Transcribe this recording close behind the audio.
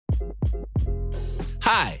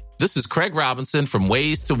Hi, this is Craig Robinson from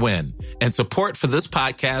Ways to Win, and support for this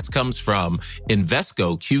podcast comes from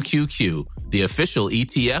Invesco QQQ, the official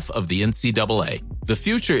ETF of the NCAA. The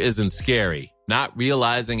future isn't scary. Not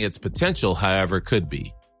realizing its potential, however, could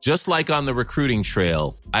be. Just like on the recruiting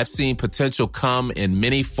trail, I've seen potential come in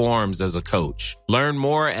many forms as a coach. Learn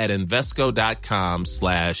more at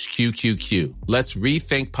Invesco.com/QQQ. Let's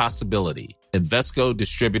rethink possibility. Invesco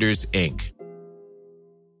Distributors, Inc.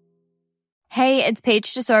 Hey, it's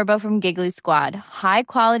Paige DeSorbo from Giggly Squad. High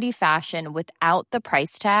quality fashion without the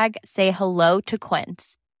price tag. Say hello to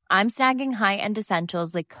Quince. I'm snagging high-end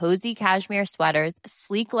essentials like cozy cashmere sweaters,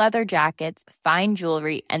 sleek leather jackets, fine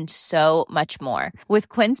jewelry, and so much more. With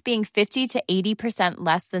Quince being 50 to 80%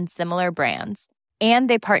 less than similar brands. And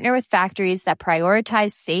they partner with factories that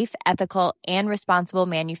prioritize safe, ethical, and responsible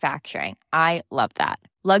manufacturing. I love that.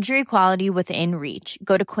 Luxury quality within reach.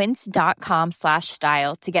 Go to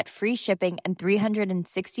quince.com/style to get free shipping and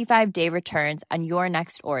 365-day returns on your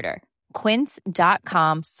next order.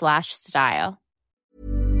 Quince.com/style.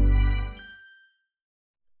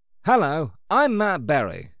 Hello, I'm Matt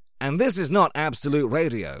Berry, and this is not Absolute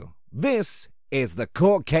Radio. This is the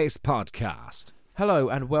Court Case Podcast. Hello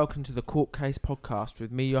and welcome to the Court Case Podcast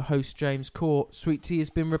with me, your host, James Court. Sweet Tea has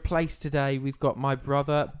been replaced today. We've got my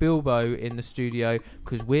brother, Bilbo, in the studio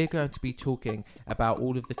because we're going to be talking about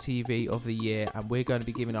all of the TV of the year and we're going to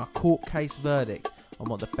be giving our court case verdict on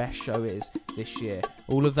what the best show is this year.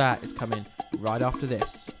 All of that is coming right after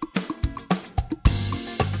this.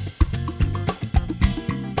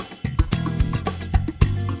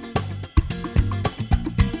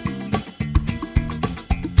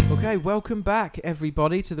 Okay, welcome back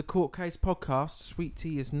everybody to the Court Case Podcast. Sweet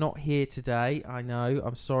Tea is not here today, I know,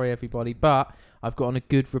 I'm sorry everybody, but I've got on a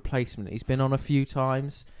good replacement. He's been on a few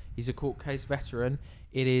times, he's a court case veteran.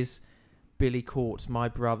 It is Billy Court, my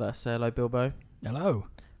brother. Say hello, Bilbo. Hello.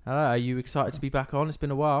 Hello, are you excited to be back on? It's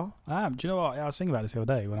been a while. I am. Do you know what? I was thinking about this the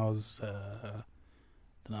other day when I was,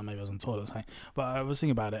 don't know, maybe I was on the toilet or something, but I was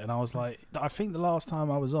thinking about it and I was like, I think the last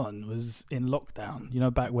time I was on was in lockdown, you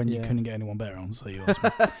know, back when you couldn't get anyone better on, so you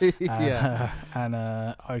asked me. And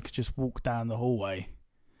I could just walk down the hallway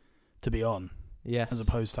to be on. Yes. As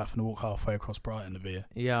opposed to having to walk halfway across Brighton to be here.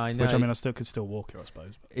 Yeah, I know. Which, I mean, I could still walk here, I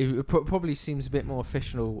suppose. It probably seems a bit more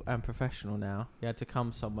official and professional now. You had to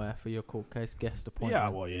come somewhere for your court case guest appointment. Yeah,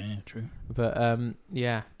 well, yeah, true. But,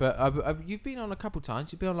 you've been on a couple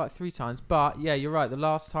times. You've been on like 3 times. But, yeah, you're right. The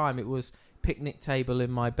last time it was picnic table in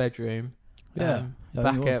my bedroom. Back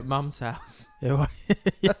at Mum's house. Yeah,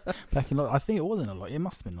 back in I think it wasn't a lockdown. It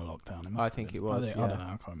must have been a lockdown. I think it was. I don't know.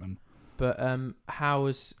 I can't remember. But how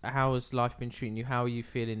has life been treating you? How are you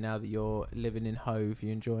feeling now that you're living in Hove?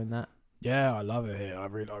 You enjoying that? Yeah, I love it here. I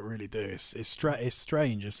really do. It's strange. It's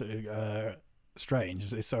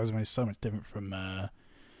strange. It's so much different from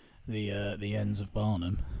the ends of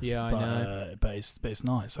Barnum. Yeah, I know. But it's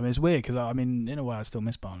nice. I mean, it's weird because I mean, in a way, I still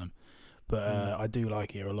miss Barnum, but I do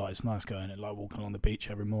like it here a lot. It's nice going like walking along the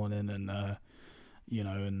beach every morning and.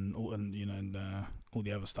 All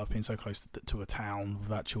the other stuff, being so close to a town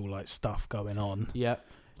with actual like stuff going on. Yep.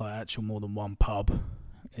 Like actual more than one pub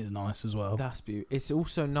is nice as well. That's beautiful. It's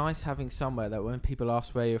also nice having somewhere that when people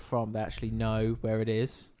ask where you're from, they actually know where it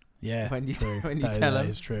is. Yeah. When you tell them. That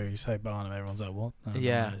is true. You say Barnum, everyone's like, what?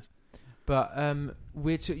 Yeah. But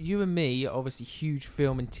you and me are obviously huge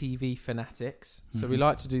film and TV fanatics, so we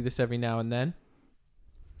like to do this every now and then.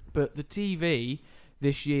 But the TV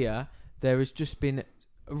this year, there has just been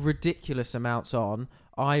ridiculous amounts on.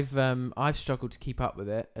 I've struggled to keep up with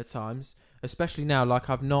it at times, especially now. Like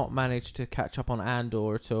I've not managed to catch up on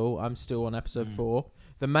Andor at all. I'm still on episode 4.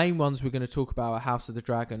 The main ones we're going to talk about are House of the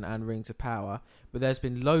Dragon and Rings of Power, but there's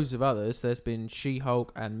been loads of others. There's been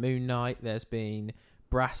She-Hulk and Moon Knight. There's been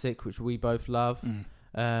Brassic, which we both love.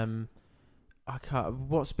 What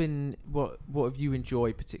have you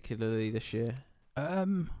enjoyed particularly this year?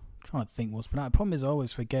 Trying to think what's been out. The problem is I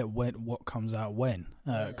always forget what comes out when.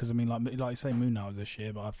 Because I mean, like you say, Moon Knight was this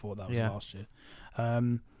year, but I thought that was last year. I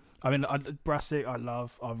mean, Brassic, I've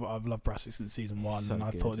loved Brassic since season 1, and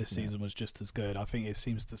I thought this season was just as good. I think it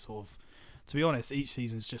seems to sort of, to be honest, each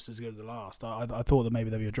season's just as good as the last. I thought that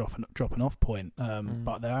maybe there'd be a dropping off point,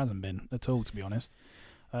 but there hasn't been at all, to be honest.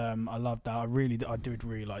 I loved that. I did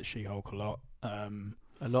really like She-Hulk a lot. A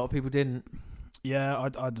lot of people didn't. Yeah, I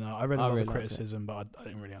don't know. I read a lot of criticism, but I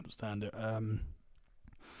didn't really understand it. I mean,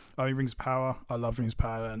 Rings of Power. I love Rings of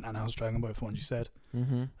Power and House of Dragon, both the ones you said.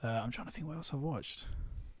 I'm trying to think what else I've watched.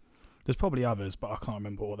 There's probably others, but I can't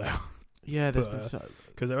remember what they are. Yeah, there's been so...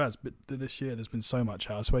 Because there has, but this year there's been so much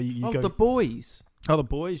out. I swear you go... The Boys. Oh, The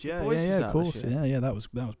Boys, yeah, Boys was of out course, this year. yeah, that was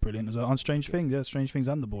brilliant as well. On Strange Things, Strange Things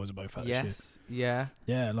and The Boys are both out this year.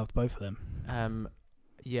 Yeah, I loved both of them.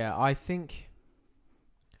 Yeah, I think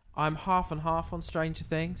I'm half and half on Stranger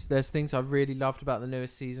Things. There's things I really loved about the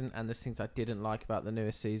newest season, and there's things I didn't like about the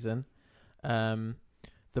newest season.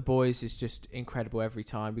 The Boys is just incredible every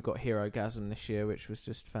time. We got Hero-gasm this year, which was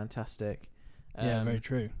just fantastic. Yeah, very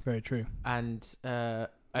true, very true. And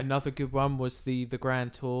another good one was the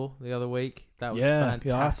Grand Tour the other week. That was fantastic.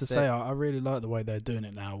 Yeah, I have to say, I really like the way they're doing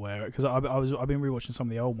it now. Because I've been rewatching some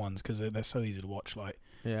of the old ones because they're so easy to watch. Like,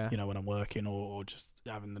 you know, when I'm working or just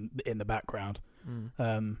having them in the background.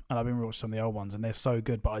 And I've been rewatching some of the old ones, and they're so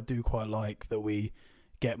good. But I do quite like that we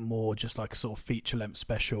get more just like a sort of feature length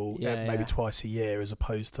special, maybe twice a year, as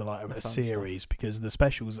opposed to like a series. Because the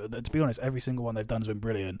specials, to be honest, every single one they've done has been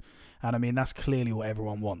brilliant. And I mean, that's clearly what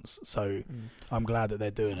everyone wants. So I'm glad that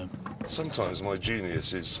they're doing them. Sometimes my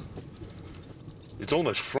genius is... it's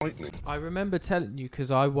almost frightening. I remember telling you, because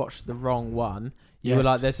I watched the wrong one. You were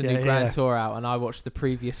like, there's a new Grand Tour out, and I watched the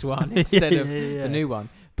previous one instead of the new one.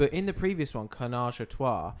 But in the previous one, Carnage à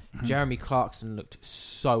Trois, Jeremy Clarkson looked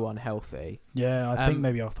so unhealthy. Yeah, I think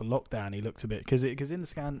maybe after lockdown he looked a bit... Because in the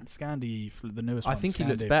Scandi, the newest one... I think he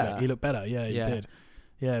looked better. He looked better, yeah, he did.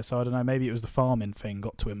 Yeah, so I don't know, maybe it was the farming thing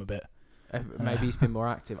got to him a bit. Maybe he's been more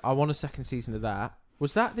active. I want a second season of that.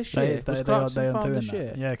 Was that this year? Was Clarkson farmed this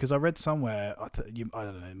year? Yeah, because I read somewhere, I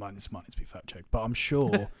don't know, it might need to be fact checked, but I'm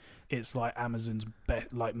sure it's like Amazon's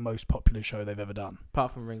most popular show they've ever done.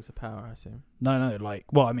 Apart from Rings of Power, I assume. No,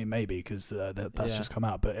 well, I mean, maybe, because that's just come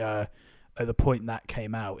out, but at the point that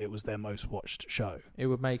came out, it was their most watched show. It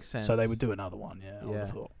would make sense. So they would do another one, I would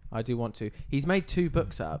have thought. I do want to. He's made 2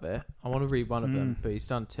 books out of it. I want to read one of them, but he's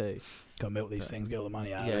done 2. Got to milk these things, get all the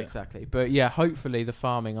money out of it. Yeah, exactly. But yeah, hopefully the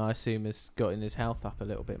farming, I assume, has gotten his health up a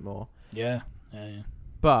little bit more. Yeah.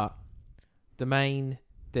 But the main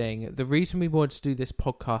thing, the reason we wanted to do this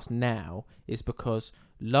podcast now is because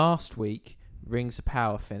last week Rings of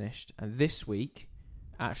Power finished, and this week,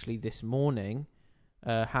 actually this morning,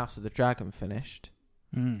 House of the Dragon finished.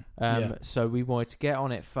 So we wanted to get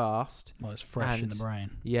on it fast. Well, it's fresh in the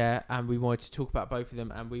brain. Yeah, and we wanted to talk about both of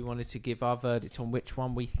them, and we wanted to give our verdict on which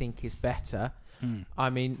one we think is better. I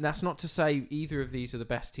mean, that's not to say either of these are the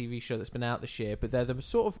best TV show that's been out this year, but they're the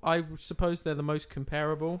sort of, I suppose they're the most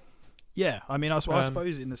comparable. Yeah, I mean, I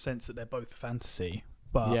suppose in the sense that they're both fantasy,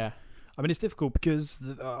 but I mean, it's difficult because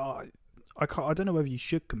I don't know whether you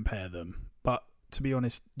should compare them, but to be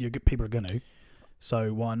honest, people are going to.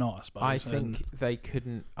 So why not, I suppose? I think they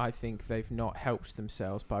couldn't. I think they've not helped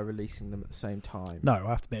themselves by releasing them at the same time. No, I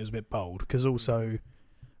have to admit it was a bit bold, because also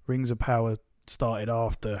Rings of Power started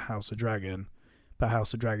after House of Dragon, but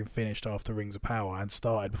House of Dragon finished after Rings of Power and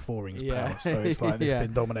started before Rings of Power. So it's like it's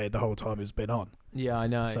been dominated the whole time it's been on. Yeah, I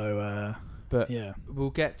know. So, but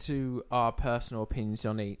we'll get to our personal opinions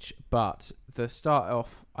on each. But the start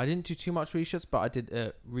off, I didn't do too much research, but I did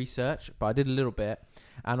a little bit.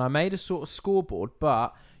 And I made a sort of scoreboard,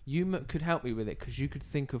 but you could help me with it because you could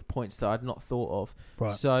think of points that I'd not thought of.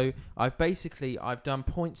 Right. So I've done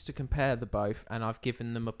points to compare the both, and I've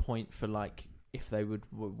given them a point for like if they would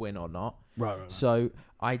win or not. Right. So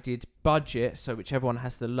I did budget, so whichever one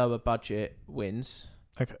has the lower budget wins.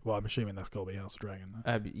 Okay, well, I'm assuming that's got to be House of Dragon,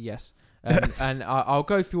 though. Yes. And I'll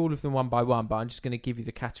go through all of them one by one, but I'm just going to give you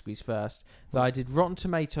the categories first. I did Rotten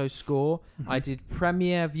Tomatoes score. I did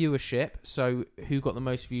premiere viewership, so who got the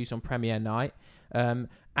most views on premiere night.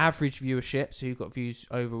 Average viewership, so who got views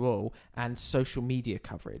overall. And social media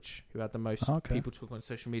coverage, who had the most people talking on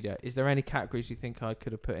social media. Is there any categories you think I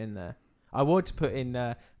could have put in there? I wanted to put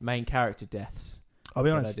in main character deaths. I'll be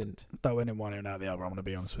honest, I didn't. That went in one ear and out the other, I'm going to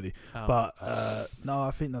be honest with you. Oh. But no,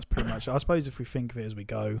 I think that's pretty much... I suppose if we think of it as we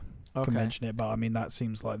go, can mention it, but I mean, that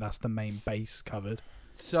seems like that's the main base covered.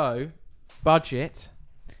 So, budget,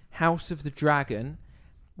 House of the Dragon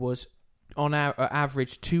was on our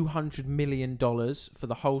average $200 million for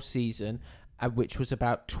the whole season, which was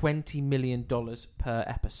about $20 million per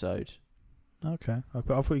episode. Okay. I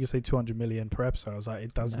thought you could say 200 million per episode. I was like,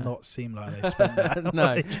 it does not seem like they spent that.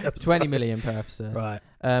 No, 20 million per episode. Right.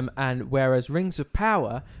 And whereas Rings of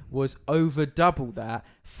Power was over double that,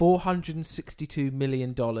 $462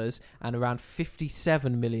 million and around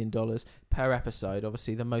 $57 million per episode.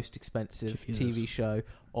 Obviously, the most expensive TV show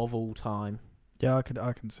of all time. Yeah, I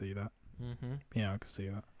can see that. Mm-hmm. Yeah, I can see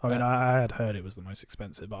that. I mean, I had heard it was the most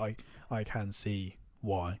expensive, but I can see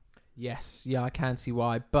why. Yes, yeah, I can see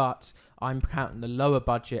why, but I'm counting the lower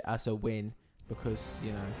budget as a win because,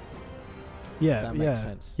 you know, that makes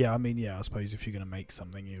sense. Yeah, I mean, I suppose if you're going to make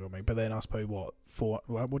something, you're going to make, but then I suppose what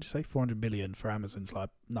do you say? 400 million for Amazon's like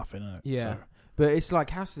nothing, isn't it? Yeah, But it's like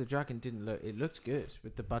House of the Dragon didn't look. It looked good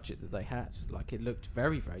with the budget that they had. Like it looked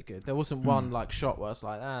very, very good. There wasn't one like shot where I was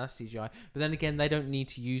like, that's CGI. But then again, they don't need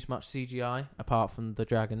to use much CGI apart from the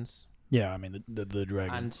dragons. Yeah, I mean the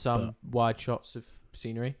dragon and some wide shots of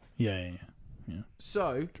scenery. Yeah.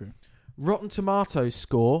 So, True. Rotten Tomatoes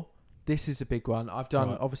score. This is a big one. I've done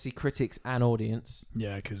obviously critics and audience.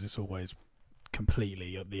 Yeah, because it's always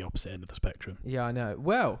completely at the opposite end of the spectrum. Yeah, I know.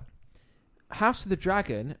 Well, House of the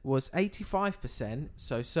Dragon was 85%,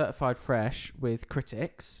 so certified fresh with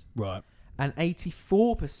critics, right, and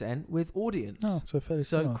 84% with audience. Oh, so fairly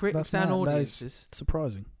similar. Critics and audiences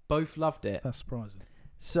surprising. Both loved it. That's surprising.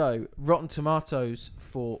 So Rotten Tomatoes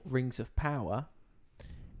for Rings of Power,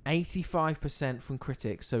 85% from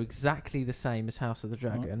critics, so exactly the same as House of the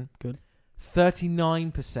Dragon. Oh, good.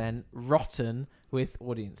 39% rotten with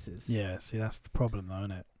audiences. Yeah, see, that's the problem, though,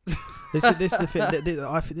 isn't it? This is the thing.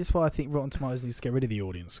 This is why I think Rotten Tomatoes needs to get rid of the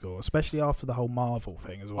audience score, especially after the whole Marvel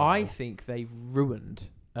thing as well. I think they've ruined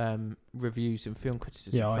reviews and film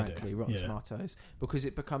criticism, frankly, Rotten Tomatoes, because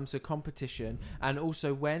it becomes a competition. And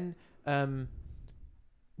also when...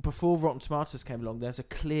 before Rotten Tomatoes came along, there's a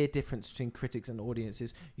clear difference between critics and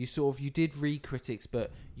audiences. You did read critics,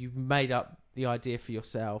 but you made up the idea for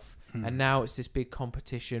yourself. And now it's this big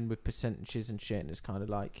competition with percentages and shit, and it's kind of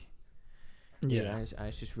like... Yeah, and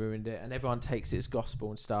it's just ruined it, and everyone takes it as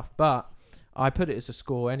gospel and stuff. But I put it as a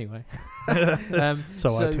score anyway.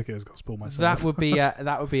 So I took it as gospel myself. That would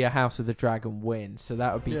be a House of the Dragon win. So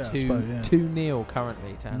that would be 2-0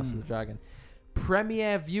 currently to House of the Dragon.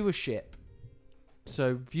 Premiere viewership.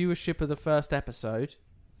 So viewership of the first episode.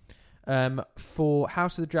 For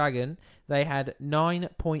House of the Dragon, they had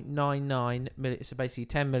 9.99 million, so basically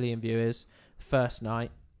 10 million viewers first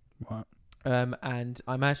night. Right. And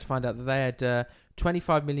I managed to find out that they had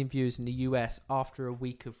 25 million viewers in the US after a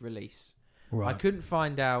week of release. Right. I couldn't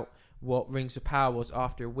find out what Rings of Power was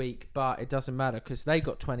after a week, but it doesn't matter because they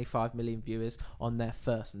got 25 million viewers on their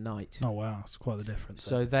first night. Oh, wow. That's quite the difference.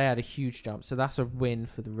 So they had a huge jump. So that's a win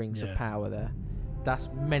for the Rings of Power there. That's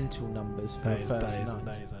mental numbers for the first night.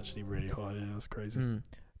 That is actually really high. Yeah, that's crazy.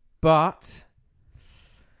 But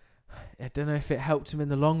I don't know if it helped them in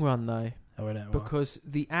the long run, though. Because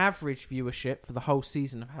the average viewership for the whole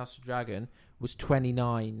season of House of Dragon was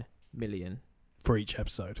 29 million. For each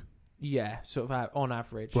episode? Yeah, sort of on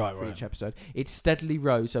average for each episode. It steadily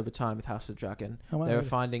rose over time with House of Dragon. They were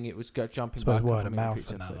finding it was jumping back. Word of mouth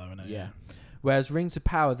and that, though, isn't it? Yeah. Whereas Rings of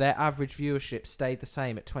Power, their average viewership stayed the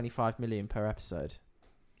same at 25 million per episode.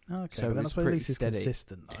 Okay, so but then I suppose at least it's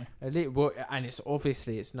consistent, though. And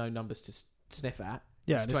it's no numbers to sniff at.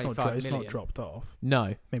 Yeah, and it's not dropped off. No.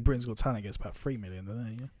 I mean, Britain's Got Talent gets about 3 million, doesn't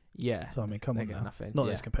it? Yeah. So, I mean, come on now. Nothing. Not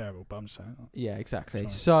that it's comparable, but I'm just saying. Yeah, exactly.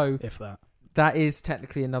 So, if that. That is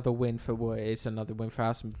technically another win for another win for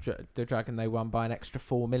House of the Dragon. They won by an extra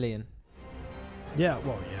 4 million. Yeah,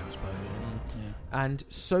 well, yeah, I suppose. Yeah. And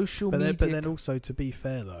social media. But then also, to be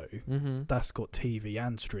fair, though, that's got TV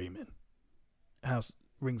and streaming.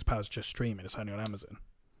 Rings of Power's just streaming. It's only on Amazon.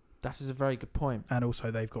 That is a very good point. And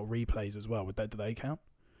also, they've got replays as well. Do they count?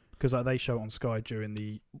 Because they show it on Sky during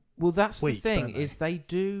the that's week, the thing, is they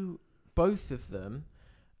do, both of them,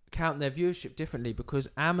 count their viewership differently because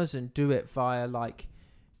Amazon do it via, like,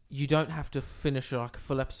 you don't have to finish like a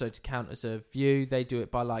full episode to count as a view. They do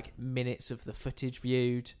it by, like, minutes of the footage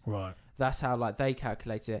viewed. Right. That's how, like, they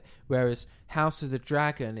calculate it. Whereas House of the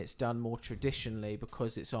Dragon, it's done more traditionally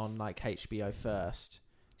because it's on, like, HBO first.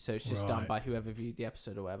 So it's just done by whoever viewed the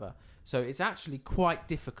episode or whatever. So it's actually quite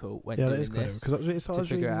difficult when doing this. Because I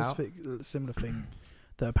was reading this similar thing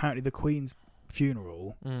that apparently the Queen's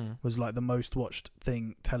funeral was like the most watched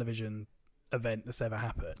television event that's ever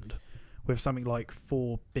happened, with something like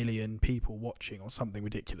 4 billion people watching or something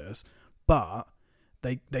ridiculous. But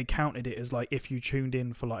they counted it as like if you tuned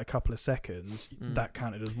in for like a couple of seconds, that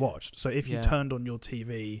counted as watched. So if you turned on your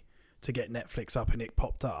TV to get Netflix up and it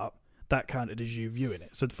popped up, that counted as you viewing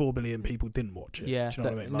it. So 4 billion people didn't watch it. Yeah, do you know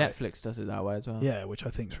what I mean? Like, Netflix does it that way as well. Yeah, which I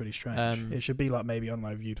think is really strange. It should be like maybe, I don't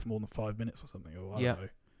know, viewed for more than 5 minutes or something. Or I don't know.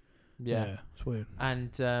 Yeah, it's weird.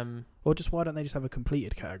 And or just why don't they just have a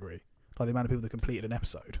completed category? Like the amount of people that completed an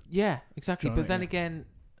episode. Yeah, exactly. But then again,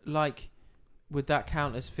 like, would that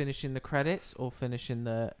count as finishing the credits or finishing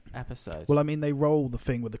the episode? Well, I mean, they roll the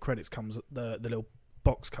thing with the credits comes, the little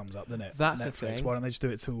box comes up, doesn't it? That's Netflix. the thing. Why don't they just do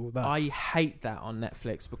it to all that? I hate that on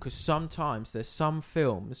Netflix because sometimes there's some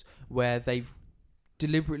films where they've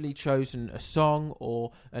deliberately chosen a song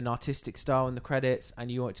or an artistic style in the credits and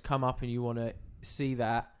you want it to come up and you want to see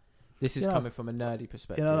that. This is coming from a nerdy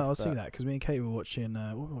perspective. Yeah, no, I was thinking that because me and Kate were watching.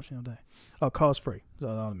 What were we watching all day? Oh, Cars 3.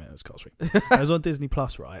 I'll admit it was Cars 3. It was on Disney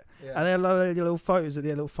Plus, right? Yeah. And they had like little photos, the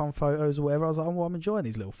little fun photos or whatever. I was like, I'm enjoying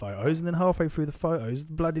these little photos. And then halfway through the photos,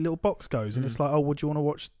 the bloody little box goes, and it's like, oh, would you want to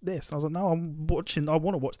watch this? And I was like, no, I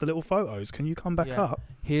want to watch the little photos. Can you come back up?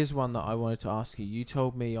 Here's one that I wanted to ask you. You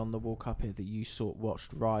told me on the walk up here that you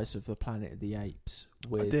watched Rise of the Planet of the Apes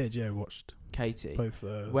with I did, yeah, watched Katie. both.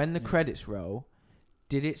 When the credits roll,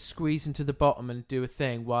 did it squeeze into the bottom and do a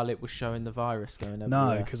thing while it was showing the virus going over?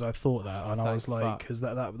 No, because I thought that, and I was like, because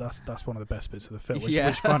that's one of the best bits of the film, which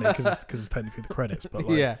is funny because it's technically the credits, but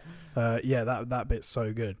like, that bit's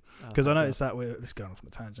so good because I noticed that this is going off on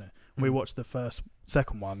a tangent. We watched the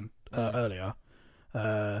second one earlier.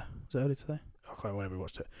 Was it earlier today? I can't remember when we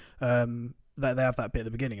watched it. They have that bit at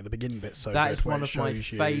the beginning, and the beginning bit's so that good. That is one of my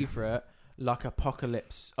favourite like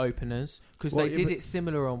apocalypse openers because they did it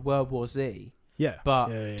similar on World War Z. Yeah,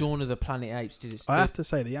 but Dawn of the Planet Apes did it. I have to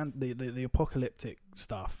say the apocalyptic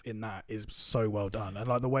stuff in that is so well done, and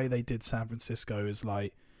like the way they did San Francisco is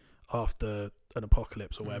like after an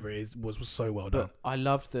apocalypse or whatever it is was so well done. But I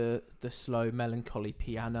loved the slow melancholy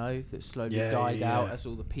piano that slowly died out as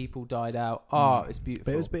all the people died out. It's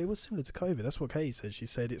beautiful. But it was similar to COVID. That's what Katie said. She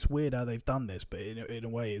said it's weird how they've done this, but in a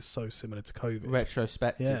way it's so similar to COVID.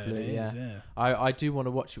 Retrospectively, I do want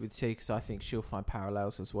to watch it with T because I think she'll find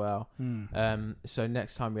parallels as well. So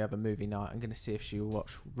next time we have a movie night, I'm going to see if she'll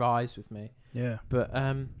watch Rise with me. Yeah. But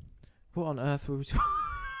what on earth were we talking?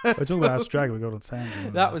 We're talking about House of Dragon. We got on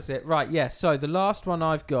tangent. That was it, right? Yeah. So the last one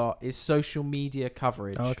I've got is social media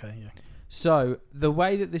coverage. Oh, okay. Yeah. So the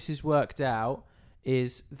way that this is worked out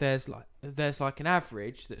is there's like an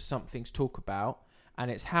average that some things talk about, and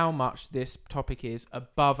it's how much this topic is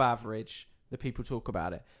above average that people talk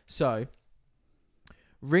about it. So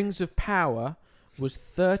Rings of Power was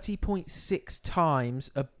 30.6 times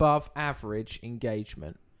above average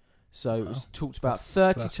engagement. So it was talked about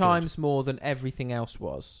 30 times more than everything else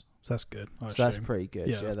was. So that's good. So that's pretty good.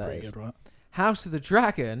 Yeah, that's pretty good, right? House of the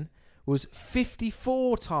Dragon was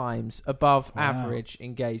 54 times above average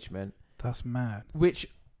engagement. That's mad. Which,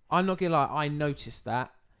 I'm not going to lie, I noticed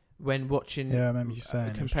that when watching... Yeah, I remember you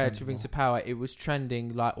saying compared to Rings of Power, it was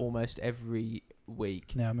trending like almost every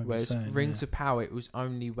week. Yeah, I remember Whereas you saying, Rings of Power, it was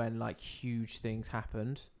only when like huge things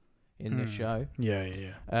happened in the show.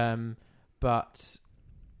 Yeah. But...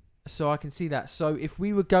 So I can see that. So if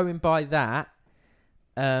we were going by that,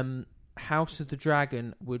 House of the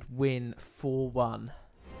Dragon would win 4-1.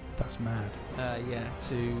 That's mad.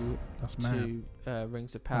 To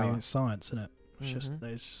Rings of Power. I mean, it's science, isn't it? It's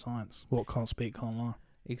just science. What can't speak can't lie.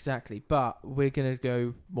 Exactly. But we're going to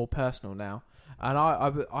go more personal now. And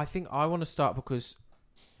I think I want to start because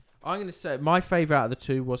I'm going to say my favourite out of the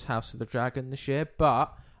two was House of the Dragon this year.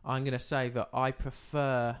 But I'm going to say that I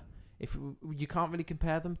prefer... If you can't really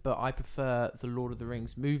compare them, but I prefer the Lord of the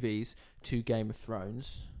Rings movies to Game of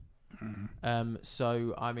Thrones.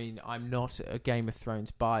 So I mean, I'm not a Game of Thrones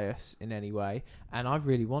bias in any way, and I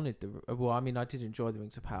really wanted I did enjoy the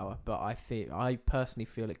Rings of Power, but I personally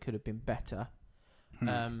feel it could have been better,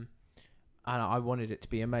 and I wanted it to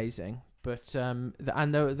be amazing. But and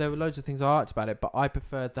there were loads of things I liked about it, but I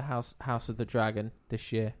preferred the House of the Dragon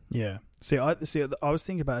this year. Yeah. I was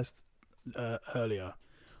thinking about this earlier.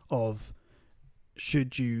 Of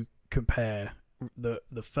should you compare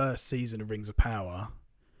the first season of Rings of Power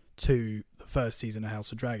to the first season of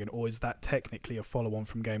House of Dragon, or is that technically a follow-on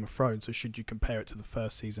from Game of Thrones? So should you compare it to the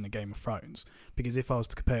first season of Game of Thrones? Because if I was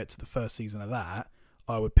to compare it to the first season of that,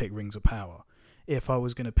 I would pick Rings of Power. If I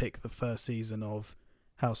was going to pick the first season of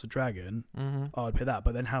House of Dragon, I would pick that.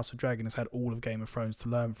 But then House of Dragon has had all of Game of Thrones to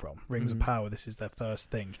learn from. Rings of Power, this is their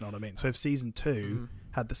first thing. Do you know what I mean? So if season 2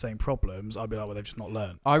 had the same problems, I'd be like, well, they've just not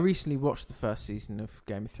learned. I recently watched the first season of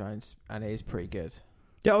Game of Thrones, and it is pretty good.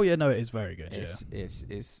 Yeah, it is very good.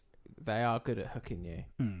 It's they are good at hooking you,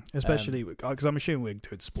 especially because I'm assuming we're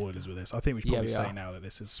doing spoilers with this. I think we should probably say now that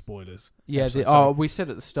this is spoilers. Yeah, we said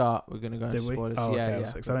at the start we're going to go into spoilers. Oh, okay,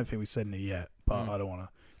 because I don't think we've said any yet, but I don't want to.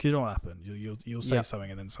 Because you know what happened? You'll say something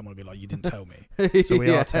and then someone will be like, "You didn't tell me." So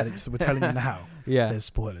we're telling you now. Yeah, there's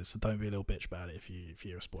spoilers, so don't be a little bitch about it if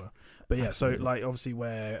you're a spoiler. But yeah, absolutely. So like obviously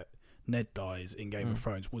where Ned dies in Game of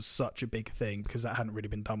Thrones was such a big thing because that hadn't really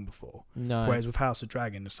been done before. No. Whereas with House of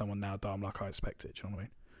Dragon, if someone now died, I'm like, I expect it. Do you know what I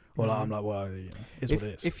mean? Or like, I'm like, well, it's what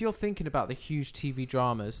it is. If you're thinking about the huge TV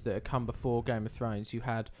dramas that had come before Game of Thrones, you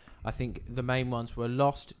had, I think, the main ones were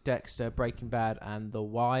Lost, Dexter, Breaking Bad, and The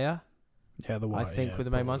Wire. Yeah, The Wire. I think were the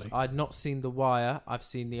main ones. I'd not seen The Wire. I've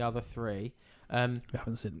seen the other three. I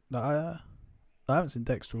haven't seen. I haven't seen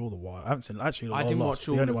Dexter or The Wire. I haven't seen I didn't watch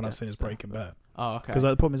all. The only one I've seen is Breaking Bad. Oh, okay. Because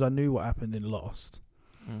the problem is I knew what happened in Lost,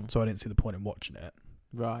 so I didn't see the point in watching it.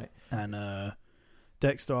 Right. And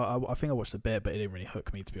Dexter, I think I watched a bit, but it didn't really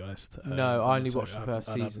hook me, to be honest. No, I only watched the first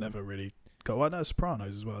season. I've never really got. Well, no,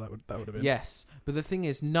 Sopranos as well. That would have been. Yes, but the thing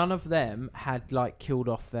is, none of them had like killed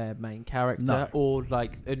off their main character, or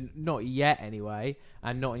like not yet anyway,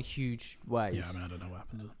 and not in huge ways. Yeah, I mean, I don't know what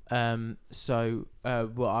happened.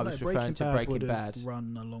 I was referring to Breaking Bad.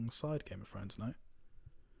 Run alongside Game of Thrones, no?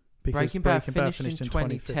 Because Breaking Bad finished in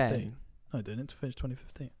 2010. No, it didn't. It finished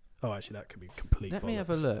 2015. Oh, actually, that could be complete. Let bollocks. me have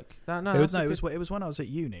a look. It was when I was at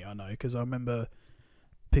uni. I know, because I remember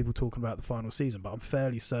people talking about the final season, but I'm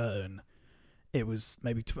fairly certain it was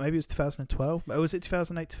maybe it was 2012. Or was it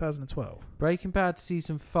 2008, 2012? Breaking Bad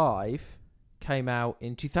season 5 came out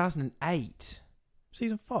in 2008.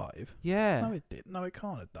 Season 5? Yeah. No, it did. No, it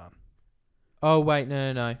can't have done. Oh wait,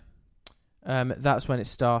 no. That's when it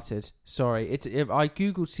started. Sorry, I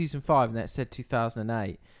googled season 5 and that said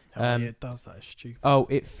 2008. Yeah, it does. That is stupid. Oh,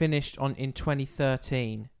 it finished in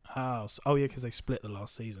 2013. Yeah, because they split the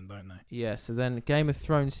last season, don't they? Yeah. So then Game of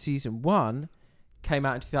Thrones season 1 came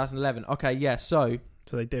out in 2011. Okay, yeah. So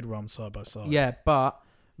they did run side by side. Yeah, but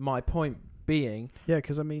my point being,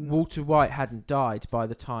 because I mean, Walter White hadn't died by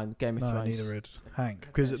the time Game of Thrones. Neither had Hank.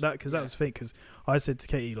 Because that was the thing. Because I said to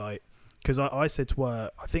Katie, because I said to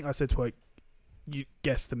her, you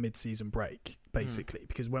guessed the mid-season break basically,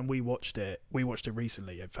 because when we watched it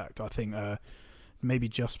recently. In fact, I think maybe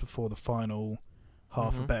just before the final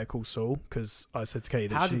half of Better Call Saul, because I said to Katie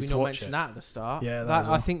that she needs to watch it. How did we not mention that at the start? Yeah,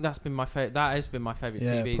 I think that's been my favorite. That has been my favorite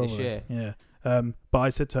TV probably. This year. Yeah. But I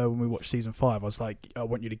said to her when we watched season 5, I was like, I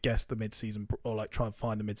want you to guess the mid-season, or like try and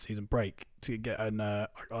find the mid-season break to get. And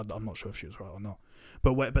I'm not sure if she was right or not.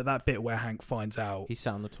 But that bit where Hank finds out he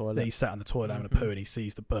sat on the toilet. He sat on the toilet having a poo, and he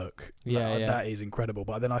sees the book. That is incredible.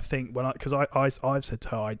 But then I think because I've said to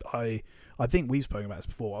her, I think we've spoken about this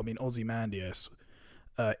before. I mean, Ozymandias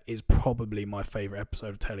is probably my favourite episode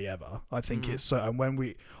of telly ever. I think it's so. And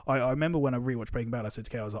when I remember when I rewatched Breaking Bad, I said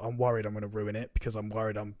to Kay, I was like, I'm worried I'm going to ruin it, because I'm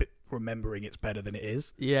worried I'm remembering it's better than it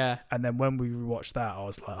is. Yeah. And then when we rewatched that, I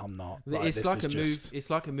was like, I'm not. It's like a movie. It's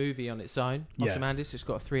like a movie on its own. Ozymandias, it's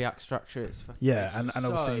got a 3-act structure. It's and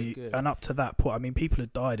obviously, good. And up to that point, I mean, people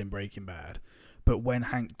had died in Breaking Bad. But when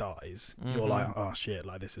Hank dies, you're like, oh shit,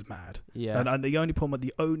 like this is mad. Yeah. And the only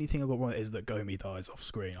thing I got wrong is that Gomi dies off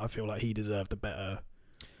screen. I feel like he deserved a better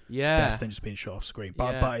death than just being shot off screen.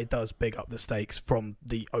 But it does big up the stakes from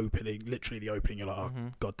the opening. Literally the opening, you're like, oh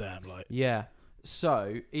goddamn, like. Yeah.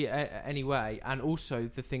 So anyway, and also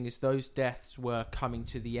the thing is, those deaths were coming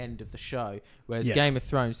to the end of the show, whereas Game of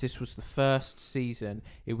Thrones, this was the first season.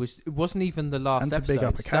 It wasn't even the last episode. And to big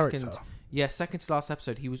up a character. Second to last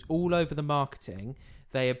episode, he was all over the marketing.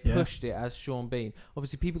 They had pushed it as Sean Bean.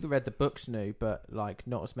 Obviously, people that read the books knew, but like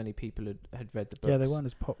not as many people had read the books. Yeah, they weren't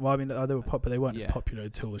as well, I mean, they were but they weren't as popular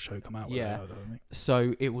until the show came out.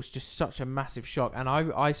 So it was just such a massive shock, and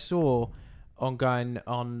I saw going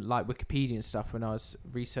on like Wikipedia and stuff when I was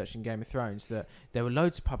researching Game of Thrones that there were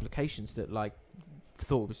loads of publications that like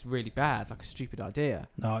thought it was really bad, like a stupid idea.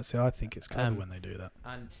 No, I think it's clever when they do that,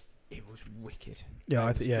 and it was wicked. Yeah,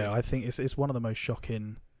 I think it's one of the most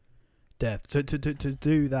shocking deaths to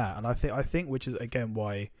do that, and I think which is again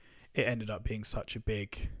why it ended up being such a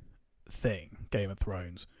big thing. Game of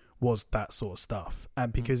Thrones was that sort of stuff,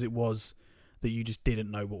 and because it was that you just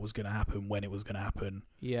didn't know what was going to happen when it was going to happen.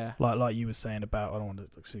 Yeah, like you were saying about, I don't want to.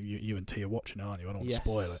 So you and T are watching it, aren't you? I don't want to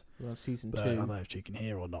spoil it. We're on season 2. I don't know if she can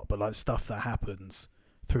hear or not, but like stuff that happens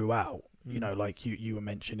throughout. You know, like you were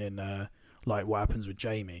mentioning, like what happens with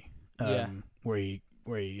Jamie, where he.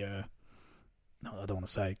 No, I don't want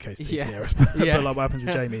to say in case T can hear us, but like what happens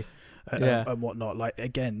with Jamie and whatnot. Like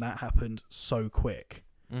again, that happened so quick.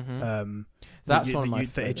 That's one of my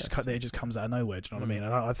favorites. It just comes out of nowhere. Do you know what I mean?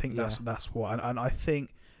 And I think that's what, and I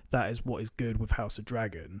think that is what is good with House of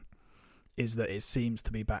Dragon, is that it seems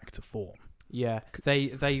to be back to form. Yeah,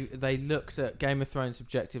 they looked at Game of Thrones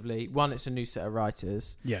objectively. One, it's a new set of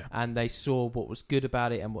writers. Yeah, and they saw what was good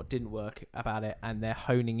about it and what didn't work about it, and they're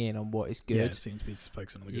honing in on what is good. Yeah, it seems to be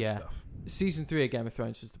focusing on the good stuff. Season 3 of Game of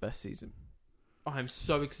Thrones was the best season. I'm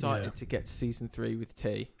so excited to get to season 3 with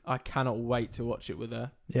T. I cannot wait to watch it with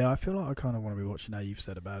her. Yeah, I feel like I kind of want to be watching now you've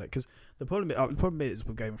said about it, because the problem is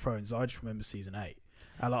with Game of Thrones, I just remember season 8.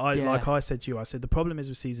 And like I said to you, I said the problem is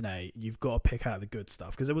with season 8, you've got to pick out the good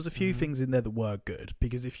stuff, because there was a few things in there that were good.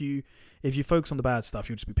 Because if you focus on the bad stuff,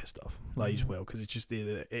 you'll just be pissed off, like you just will, because it's just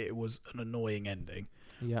it was an annoying ending.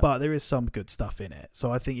 Yeah. But there is some good stuff in it,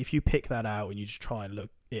 so I think if you pick that out and you just try and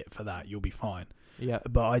look it for that, you'll be fine. Yeah.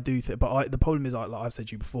 But I do think, the problem is, like I've said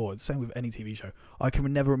to you before, the same with any TV show. I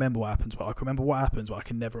can never remember what happens, but I can remember what happens, but I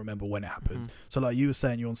can never remember when it happens. So like you were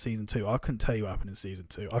saying, you're on season 2. I couldn't tell you what happened in season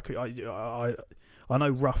 2. I know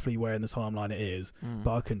roughly where in the timeline it is,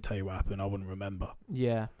 but I couldn't tell you what happened. I wouldn't remember.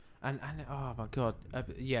 Yeah. And oh my god,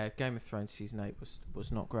 Game of Thrones season 8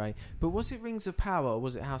 was not great. But was it Rings of Power or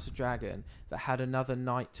was it House of Dragon that had another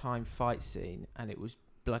nighttime fight scene and it was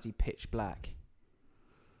bloody pitch black?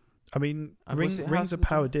 I mean, Rings of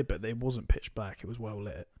Power did, but it wasn't pitch black. It was well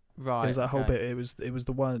lit. Right. It was that whole bit. It was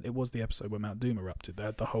the one. It was the episode where Mount Doom erupted. They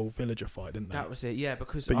had the whole villager fight, didn't they? That was it. Yeah,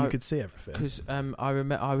 but you could see everything. Because I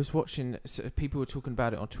remember I was watching. People were talking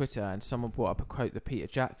about it on Twitter, and someone brought up a quote that Peter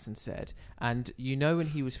Jackson said. And you know, when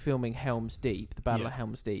he was filming Helm's Deep, the Battle of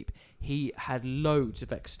Helm's Deep, he had loads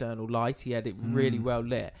of external light. He had it really well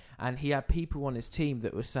lit, and he had people on his team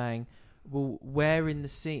that were saying, well, where in the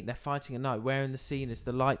scene, they're fighting at night, where in the scene is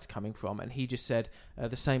the lights coming from? And he just said,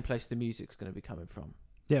 the same place the music's going to be coming from.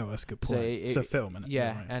 Yeah, well, that's a good point. So it's a film, isn't it?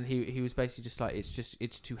 Yeah, right. And he was basically just like,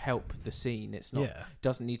 it's to help the scene. It's not,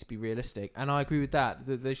 doesn't need to be realistic. And I agree with that.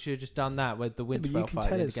 They should have just done that with the Winterfell fight. You can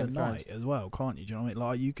tell it's at night as well, can't you? Do you know what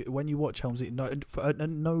I mean? Like, when you watch Helm's Deep, at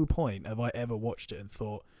no point have I ever watched it and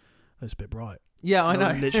thought, it's a bit bright. Yeah, I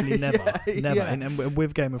know. Literally never. Never. Yeah. And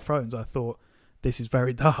with Game of Thrones, I thought, this is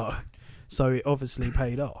very dark. So it obviously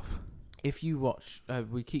paid off. If you watch,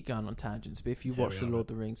 we keep going on tangents, but if you watch the Lord of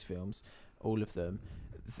the Rings films, all of them,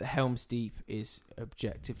 the Helm's Deep is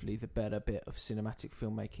objectively the better bit of cinematic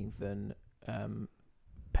filmmaking than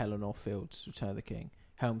Pelennor Field's Return of the King.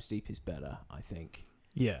 Helm's Deep is better, I think.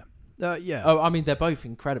 Yeah. Yeah. Oh, I mean, they're both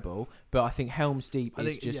incredible, but I think Helm's Deep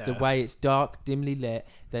is just the way it's dark, dimly lit.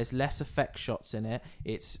 There's less effect shots in it.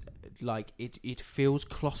 It's like it feels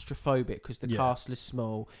claustrophobic because the castle is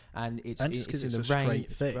small and it's in the rain.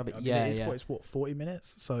 Straight thing. I mean, it's 40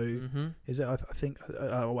 minutes. So is it? I think.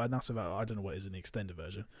 And that's about. I don't know what is in the extended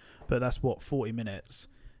version, but that's 40 minutes,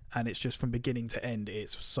 and it's just from beginning to end.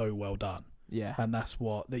 It's so well done. Yeah. And that's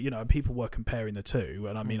what people were comparing the two,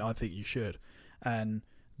 and I mean, I think you should, and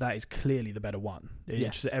that is clearly the better one.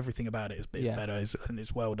 Just everything about it is better, and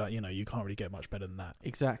it's well done. You can't really get much better than that.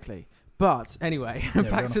 Exactly. But anyway,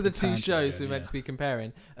 back to the two shows we're meant to be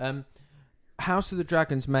comparing. House of the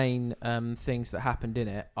Dragon's main things that happened in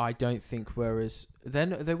it, I don't think were as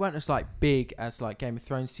they weren't as like big as like Game of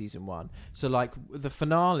Thrones season 1. So like the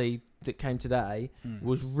finale that came today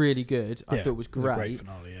was really good. I thought it was great, a great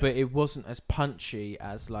finale, but it wasn't as punchy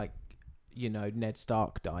as like Ned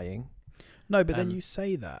Stark dying. No, but then you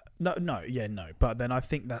say that. No. But then I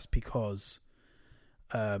think that's because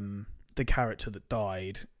the character that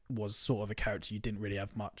died was sort of a character you didn't really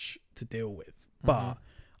have much to deal with. But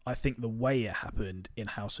I think the way it happened in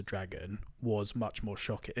House of Dragon was much more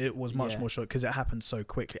shocking. It was much more shocking because it happened so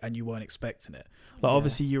quickly and you weren't expecting it. Like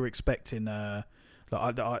obviously you were expecting. I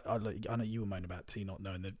know you were moaning about T not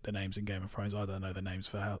knowing the names in Game of Thrones. I don't know the names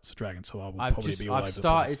for House of Dragon, so I will probably be all over the place. I've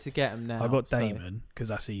started to get them now. I got Daemon because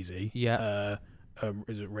that's easy. Yeah.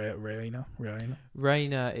 Is it Rhaena?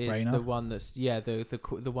 Rhaena is the one that's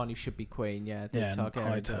the one who should be queen. Yeah,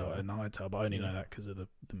 Hightower, but I only know that because of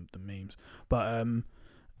the memes. But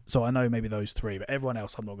so I know maybe those three, but everyone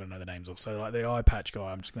else I'm not going to know the names of. So like the eye patch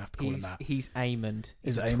guy, I'm just going to have to call him that. He's Aemond.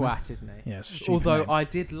 He's a Aemond? twat, isn't he? Yeah, it's a stupid Although name. I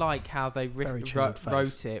did like how they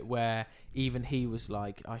wrote it, where even he was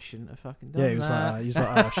like, I shouldn't have fucking done that. Yeah, he's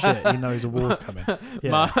like, oh shit, he knows a war's coming.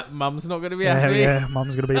 Yeah. Mum's not going to be happy. Yeah,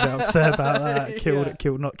 Mum's going to be a bit upset about that.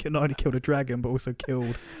 Not only killed a dragon, but also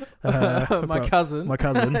killed my cousin. My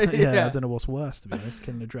cousin. Yeah, I don't know what's worse, to be honest,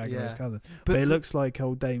 killing a dragon or his cousin. But it looks like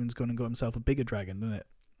old Damon's gone and got himself a bigger dragon, doesn't it?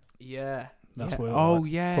 Yeah. That's what.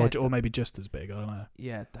 Or maybe just as big. I don't know.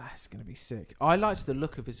 Yeah, that's gonna be sick. I liked the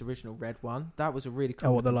look of his original red one. That was a really cool.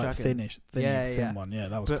 Oh, what the like thin one. Yeah,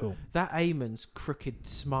 that was cool. That Aemon's crooked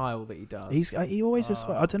smile that he does. He always just.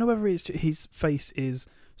 I don't know whether his face is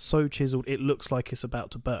so chiseled it looks like it's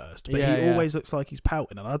about to burst, but he always looks like he's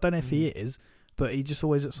pouting, and I don't know if he is. But he just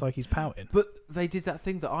always looks like he's pouting. But they did that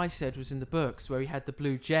thing that I said was in the books where he had the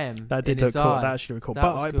blue gem. That did look cool. That actually looked cool. But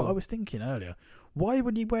I was thinking earlier, why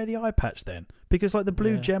would you wear the eye patch then? Because like the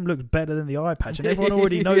blue gem looks better than the eye patch, and everyone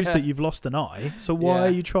already knows that you've lost an eye. So why are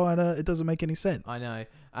you trying to? It doesn't make any sense. I know.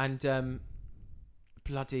 And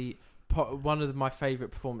one of my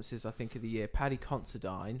favourite performances, I think, of the year, Paddy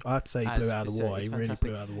Considine. I'd say he blew out of the water. He really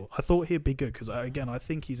blew out of the water. I thought he'd be good because I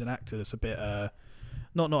think he's an actor that's a bit.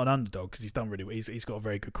 Not an underdog because he's done really well. He's got a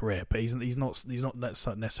very good career, but he's not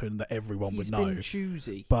necessarily that everyone would know. He's been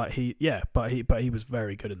choosy, but he was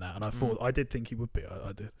very good in that, and I did think he would be.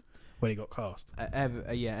 I did. when he got cast.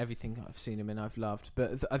 Yeah, everything I've seen him in, I've loved.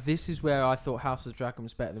 But this is where I thought House of the Dragon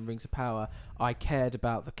was better than Rings of Power. I cared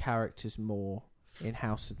about the characters more in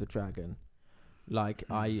House of the Dragon. Like,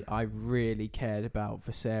 I really cared about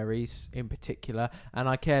Viserys in particular, and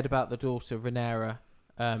I cared about the daughter Rhaenyra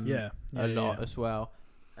a lot as well.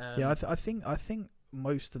 I think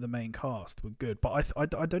most of the main cast were good, but I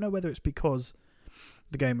don't know whether it's because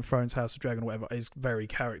the Game of Thrones, House of Dragon, or whatever is very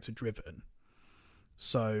character driven.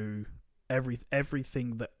 So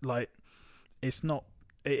everything that, like, it's not.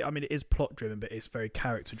 I mean, it is plot driven, but it's very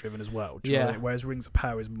character driven as well. Do you know what I mean? Whereas Rings of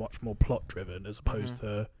Power is much more plot driven as opposed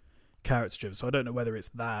to character driven. So I don't know whether it's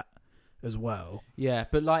that as well. Yeah,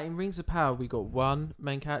 but like in Rings of Power, we got one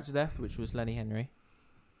main character death, which was Lenny Henry.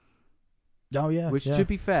 Oh yeah, which to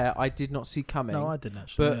be fair, I did not see coming. No, I didn't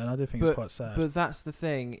actually. And I do think it's quite sad. But that's the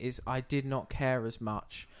thing, is I did not care as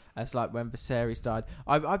much as like when Viserys died.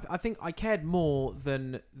 I think I cared more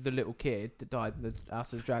than the little kid that died in the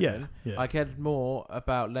House of the Dragon. Yeah. I cared more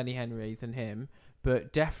about Lenny Henry than him,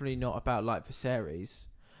 but definitely not about like Viserys.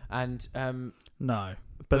 And no,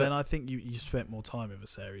 but then I think you spent more time with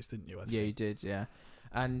Viserys, didn't you? I think. Yeah, you did. Yeah.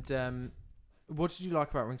 And what did you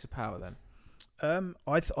like about Rings of Power then?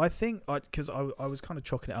 I think because I was kind of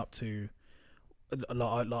chalking it up to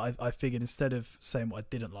I figured instead of saying what I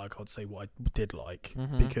didn't like, I'd say what I did like,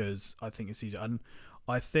 because I think it's easier. And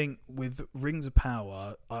I think with Rings of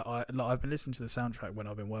Power, I've been listening to the soundtrack when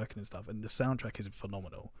I've been working and stuff, and the soundtrack is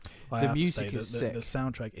phenomenal. The music is sick. The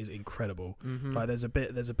soundtrack is incredible. Like there's a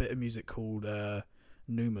bit of music called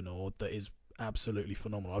Numenor that is absolutely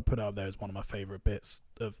phenomenal. I'd put it up there as one of my favourite bits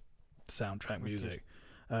of soundtrack music.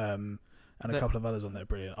 And a couple of others on there,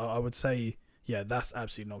 brilliant. I would say, yeah, that's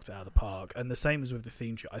absolutely knocked it out of the park. And the same as with the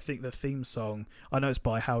theme tune. I think the theme song, I know it's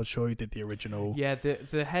by Howard Shore, who did the original. Yeah,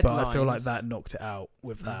 the headlines. But I feel like that knocked it out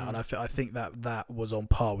with that. And I think that was on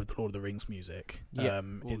par with the Lord of the Rings music.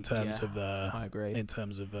 In terms of I agree. In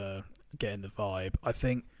terms of getting the vibe. I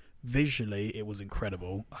think visually it was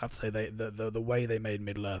incredible. I have to say the way they made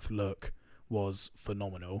Middle-earth look was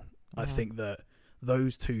phenomenal. I think that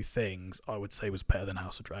those two things I would say was better than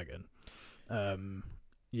House of Dragon. The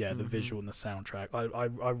visual and the soundtrack.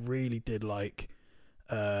 I really did like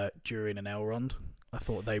Durin and Elrond. I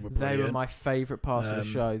thought they were brilliant. They were my favourite parts of the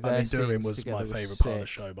show. Durin was my favourite part of the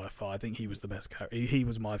show by far. I think he was the best character. He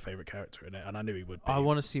was my favourite character in it, and I knew he would be. I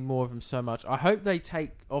want to see more of him so much. I hope they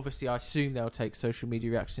take, obviously I assume they'll take social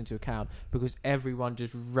media reactions into account, because everyone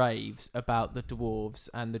just raves about the dwarves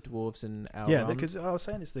and Elrond. Yeah, because I was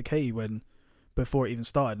saying this to Katie before it even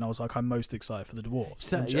started, and I was like, I'm most excited for the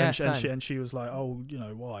dwarves. And she was like, oh, you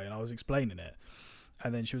know, why? And I was explaining it.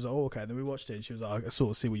 And then she was like, oh, okay. And then we watched it, and she was like, I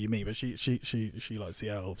sort of see what you mean. But she likes the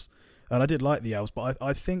elves. And I did like the elves, but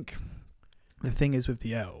I think the thing is with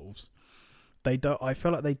the elves, I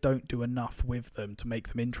feel like they don't do enough with them to make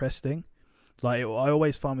them interesting. Like, I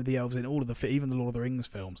always find with the elves in all of even the Lord of the Rings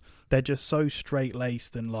films, they're just so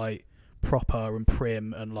straight-laced and, like, proper and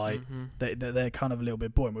prim, and like they're kind of a little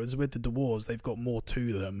bit boring. Whereas with the dwarves, they've got more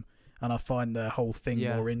to them, and I find their whole thing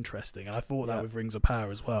more interesting. And I thought that with Rings of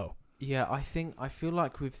Power as well. Yeah, I feel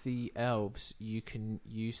like with the elves, you can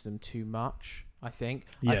use them too much. I think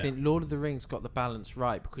Lord of the Rings got the balance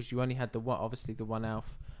right, because you only had the one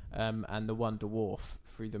elf and the one dwarf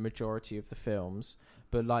through the majority of the films.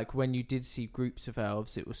 But like when you did see groups of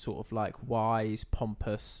elves, it was sort of like wise,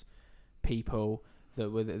 pompous people. They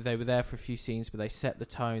were there for a few scenes, but they set the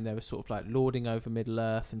tone. They were sort of like lording over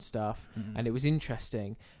Middle-earth and stuff, and it was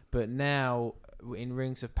interesting. But now in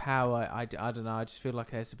Rings of Power, I don't know. I just feel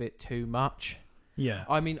like there's a bit too much. Yeah.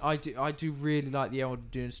 I mean, I do really like the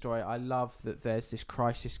Elrond Durin story. I love that there's this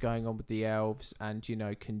crisis going on with the elves, and you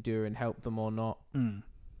know, can Durin help them or not?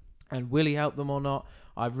 And will he help them or not?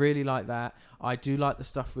 I really like that. I do like the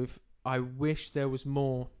stuff with. I wish there was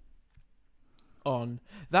more.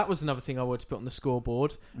 That was another thing I wanted to put on the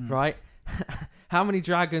scoreboard, right? How many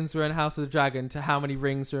dragons were in House of the Dragon to how many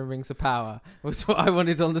rings were in Rings of Power was what I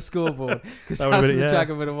wanted on the scoreboard, because House of the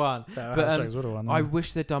Dragon would have won. But I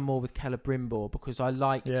wish they'd done more with Celebrimbor, because I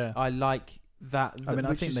like that. I mean,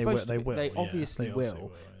 I think they will. They obviously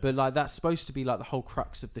will. But like that's supposed to be like the whole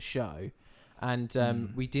crux of the show,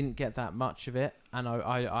 and we didn't get that much of it. And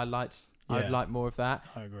I liked. I'd like more of that.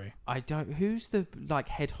 I agree. Who's the like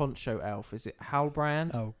head honcho elf? Is it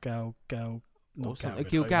Halbrand? Oh,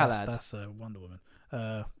 Gil-galad. That's Wonder Woman.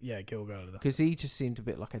 Gil-galad. Because he just seemed a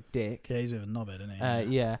bit like a dick. Yeah, he's a bit of a knobhead, isn't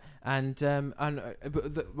he?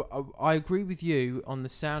 I agree with you on the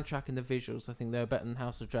soundtrack and the visuals. I think they're better than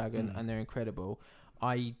House of Dragon, and they're incredible.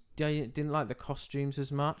 I didn't like the costumes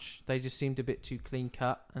as much. They just seemed a bit too clean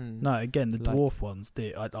cut. And no, again, the dwarf ones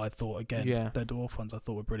I thought the dwarf ones I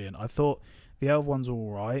thought were brilliant. I thought the elf ones were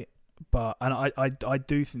all right. But I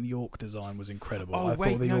do think the orc design was incredible. I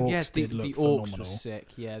thought the orcs did look phenomenal. The orcs were sick.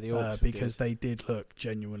 Yeah, the orcs were because good. They did look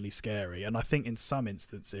genuinely scary, and I think in some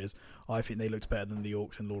instances, I think they looked better than the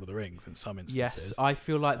orcs in Lord of the Rings. In some instances, yes, I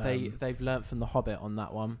feel like they've learnt from the Hobbit on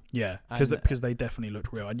that one. Yeah, because they definitely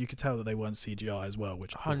looked real, and you could tell that they weren't CGI as well,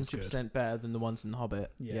 which 100% better than the ones in the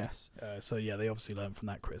Hobbit. Yeah. Yes. So yeah, they obviously learned from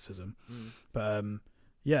that criticism, but.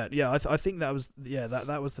 Yeah. I think that was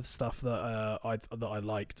that was the stuff that I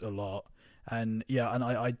liked a lot, and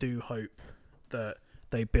I do hope that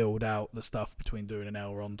they build out the stuff between Durin and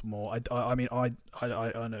Elrond more. I mean I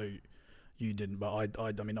know you didn't, but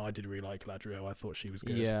I mean I did really like Galadriel. I thought she was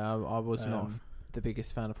good. Yeah, I was not the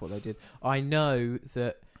biggest fan of what they did. I know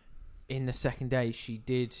that in the second day she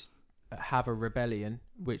did have a rebellion,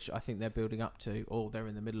 which I think they're building up to, or they're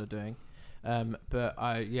in the middle of doing. But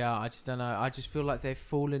I just don't know. I just feel like they've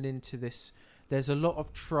fallen into this. There's a lot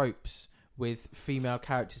of tropes with female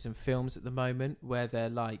characters in films at the moment where they're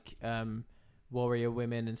like warrior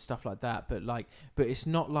women and stuff like that. But it's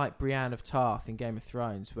not like Brienne of Tarth in Game of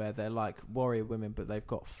Thrones where they're like warrior women but they've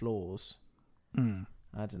got flaws. I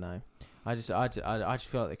don't know. I just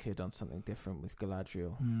feel like they could have done something different with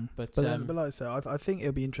Galadriel. But like I said, I think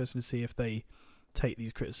it'll be interesting to see if they take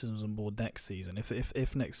these criticisms on board next season.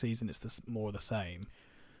 If next season it's more of the same,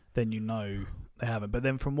 then they haven't. But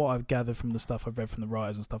then from what I've gathered from the stuff I've read from the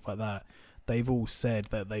writers and stuff like that, they've all said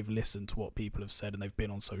that they've listened to what people have said and they've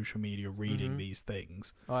been on social media reading these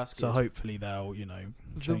things. Oh, that's so good. Hopefully they'll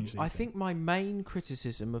change these I think my main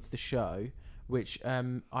criticism of the show, which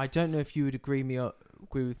I don't know if you would agree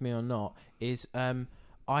with me or not, is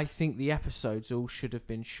I think the episodes all should have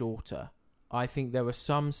been shorter. I think there were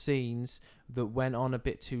some scenes that went on a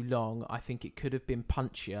bit too long. I think it could have been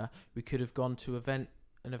punchier. We could have gone to an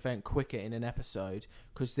event quicker in an episode,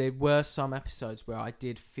 because there were some episodes where I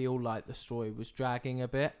did feel like the story was dragging a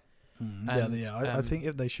bit. I think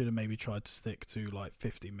if they should have maybe tried to stick to like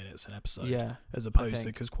 50 minutes an episode, as opposed to,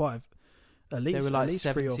 because at least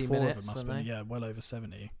 3 or 4 of them must have been well over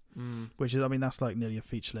 70. Which is, I mean, that's like nearly a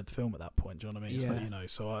feature-length film at that point. Do you know what I mean? It's like,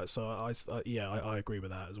 I agree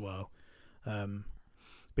with that as well.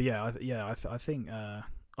 But I think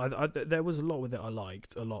there was a lot with it I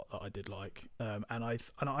liked, a lot that I did like, and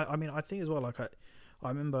I mean I think as well, like I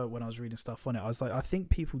remember when I was reading stuff on it, I was like, I think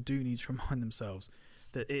people do need to remind themselves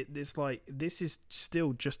that it's like, this is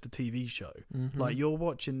still just a TV show. Like, you're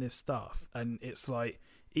watching this stuff, and it's like,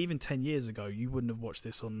 even 10 years ago you wouldn't have watched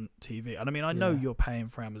this on TV. And I mean, I know you're paying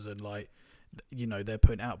for Amazon, like, they're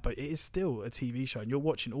putting out, but it is still a TV show, and you're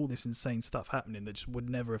watching all this insane stuff happening that just would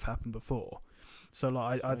never have happened before. So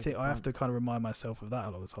like, I think I have to kind of remind myself of that a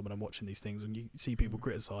lot of the time when I'm watching these things, and you see people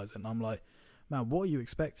criticise it, and I'm like, man, what are you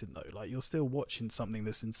expecting though? Like, you're still watching something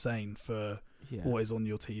that's insane for what is on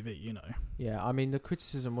your TV, Yeah, I mean, the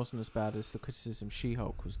criticism wasn't as bad as the criticism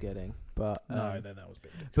She-Hulk was getting, but no, that was a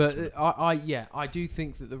bit ridiculous. But I do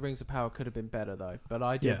think that the Rings of Power could have been better though. But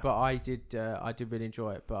I did really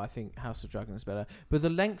enjoy it. But I think House of Dragon is better. But the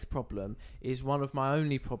length problem is one of my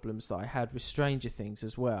only problems that I had with Stranger Things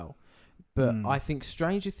as well. But I think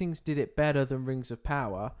Stranger Things did it better than Rings of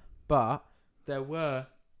Power. But there were.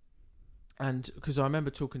 And because I remember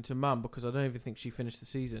talking to Mum, because I don't even think she finished the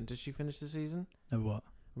season. Did she finish the season? Of what?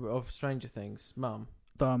 Of Stranger Things, Mum.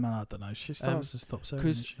 I don't know. She starts to stop saying,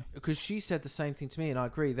 because she said the same thing to me, and I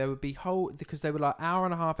agree. There would be because they were like hour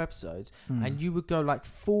and a half episodes, and you would go like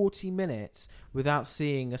 40 minutes without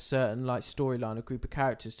seeing a certain like storyline, a group of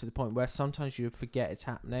characters, to the point where sometimes you would forget it's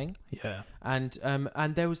happening. Yeah. And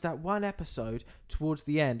there was that one episode towards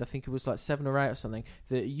the end, I think it was like 7 or 8 or something,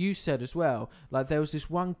 that you said as well. Like, there was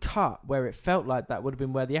this one cut where it felt like that would have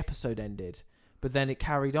been where the episode ended. But then it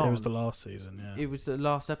carried on. It was the last season, yeah. It was the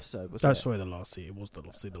last episode, wasn't it? Sorry, the last season. It was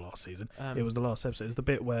obviously the last season. It was the last episode. It was the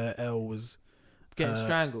bit where Elle was getting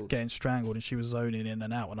strangled, and she was zoning in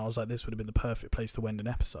and out. And I was like, this would have been the perfect place to end an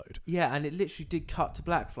episode. Yeah, and it literally did cut to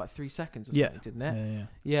black for like 3 seconds or something, didn't it?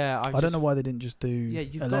 Yeah. I don't know why they didn't just do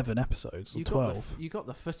 11 episodes or 12. You got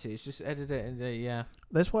the footage, just edit it and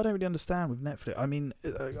That's what I don't really understand with Netflix. I mean,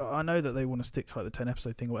 I know that they want to stick to like the 10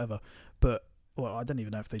 episode thing or whatever, but. Well, I don't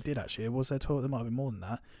even know if they did actually. Was there 12? There might have been more than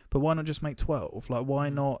that. But why not just make 12? Like, why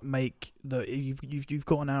not make you've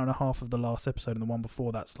got an hour and a half of the last episode, and the one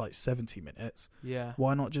before that's like 70 minutes. Yeah.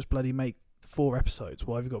 Why not just bloody make 4 episodes?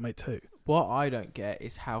 Why have you got to make 2? What I don't get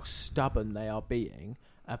is how stubborn they are being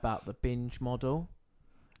about the binge model.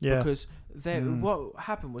 Yeah. Because what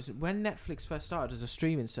happened was when Netflix first started as a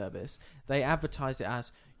streaming service, they advertised it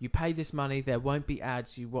as, you pay this money, there won't be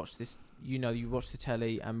ads, you watch this, you watch the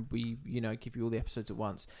telly, and we, give you all the episodes at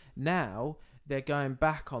once. Now they're going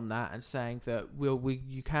back on that and saying that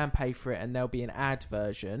you can pay for it and there'll be an ad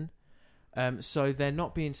version. So they're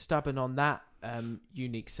not being stubborn on that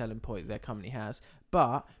unique selling point their company has.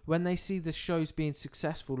 But when they see the shows being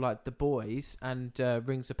successful, like The Boys and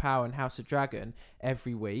Rings of Power and House of Dragon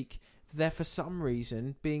every week, they're for some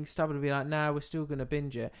reason being stubborn to be like, nah, we're still going to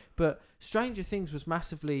binge it. But Stranger Things was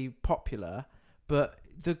massively popular, but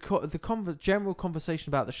the general conversation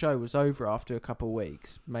about the show was over after a couple of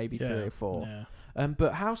weeks, maybe 3 or 4. Yeah.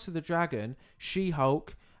 But House of the Dragon,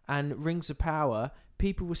 She-Hulk, and Rings of Power,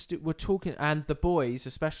 people were talking, and The Boys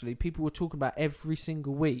especially, people were talking about every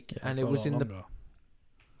single week, and it was in the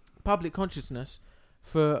public consciousness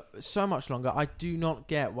for so much longer. I do not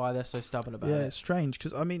get why they're so stubborn about it. Yeah, it's strange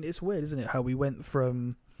because it's weird, isn't it? How we went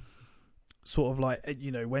from sort of like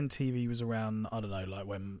when TV was around. I don't know, like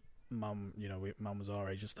when Mum was our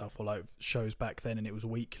age and stuff, or like shows back then, and it was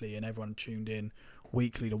weekly, and everyone tuned in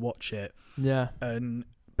weekly to watch it. Yeah,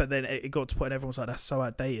 But then it got to the point and everyone was like, that's so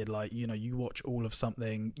outdated. Like, you watch all of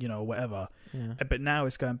something, or whatever. Yeah. But now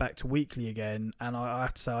it's going back to weekly again. And I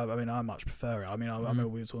have to say, I much prefer it. I remember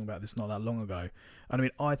we were talking about this not that long ago. And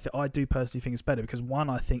I do personally think it's better because, one,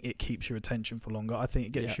 I think it keeps your attention for longer. I think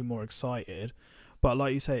it gets you more excited. But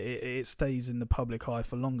like you say, it stays in the public eye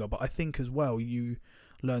for longer. But I think as well, you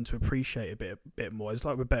learn to appreciate a bit more. It's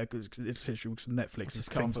like with Better Call Saul, it's literally Netflix just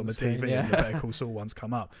comes on the TV and the Better Call Saul ones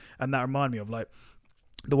come up. And that reminded me of like,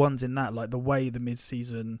 the ones in that, like the way the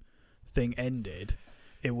mid-season thing ended,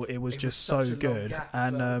 it was just so good,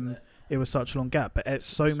 and it was such a long gap. But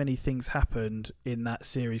so many things happened in that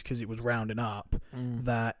series because it was rounding up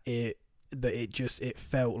that it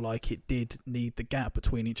felt like it did need the gap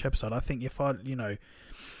between each episode. I think if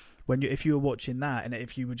you were watching that, and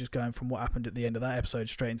if you were just going from what happened at the end of that episode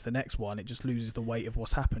straight into the next one, it just loses the weight of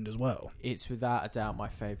what's happened as well. It's without a doubt my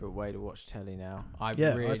favourite way to watch telly now. I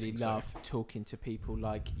really love talking to people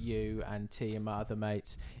like you and T and my other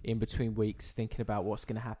mates in between weeks, thinking about what's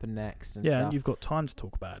going to happen next and stuff. And you've got time to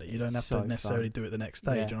talk about it. You don't have to necessarily do it the next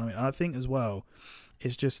stage. You know what I mean? And I think as well,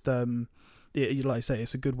 it's just like I say,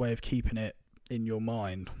 it's a good way of keeping it in your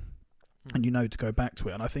mind. And to go back to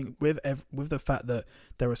it. And I think with the fact that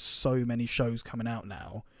there are so many shows coming out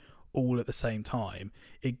now, all at the same time,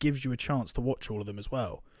 it gives you a chance to watch all of them as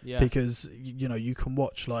well. Yeah. Because you can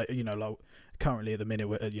watch like currently at the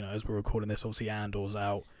minute, as we're recording this, obviously Andor's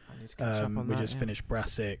out. We just finished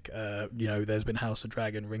Brassic. There's been House of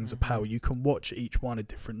Dragon, Rings of Power. You can watch each one a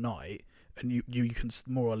different night, and you can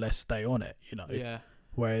more or less stay on it. Yeah.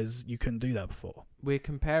 Whereas you couldn't do that before. We're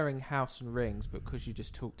comparing House and Rings, but because you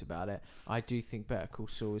just talked about it, I do think Better Call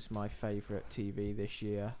Saul is my favourite TV this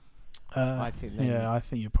year. I think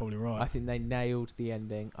you're probably right. I think they nailed the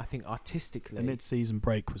ending. I think artistically, the mid-season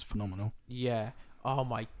break was phenomenal. Yeah. Oh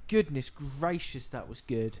my goodness gracious, that was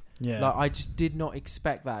good. Yeah. Like I just did not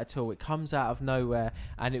expect that at all. It comes out of nowhere,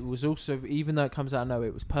 and it was also, even though it comes out of nowhere,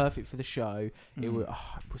 it was perfect for the show. It was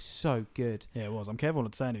so good. Yeah, it was. I'm careful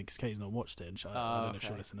not saying it because Kate's not watched it, and I don't know if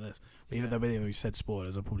she'll listen to this. But even though we said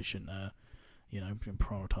spoilers, I probably shouldn't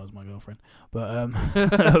prioritise my girlfriend. But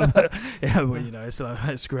it's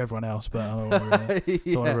like, screw everyone else. But I don't want to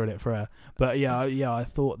ruin it for her. But I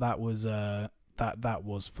thought that was that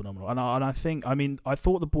was phenomenal. And I think, I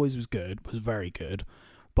thought The Boys was very good,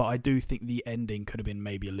 but I do think the ending could have been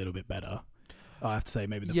maybe a little bit better. I have to say,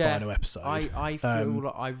 maybe the final episode. I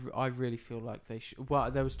really feel like they should. Well,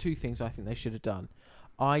 there was 2 things I think they should have done.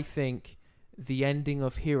 I think the ending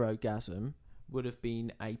of Herogasm would have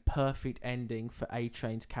been a perfect ending for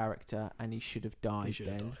A-Train's character, and he should have died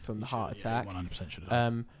from the heart attack. 100% should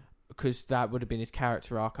have. Because that would have been his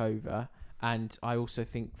character arc over. And I also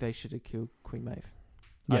think they should have killed Queen Maeve.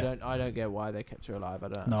 Yeah. I don't get why they kept her alive. I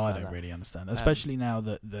don't really understand. Especially now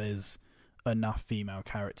that there's enough female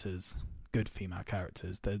characters, good female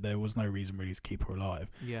characters. There was no reason really to keep her alive.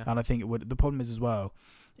 Yeah. And I think the problem is as well,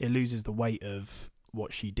 it loses the weight of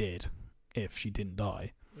what she did if she didn't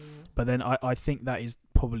die. But then I think that is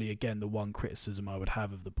probably, again, the one criticism I would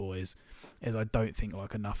have of The Boys is I don't think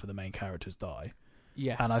like enough of the main characters die.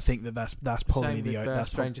 Yes. And I think that's probably same with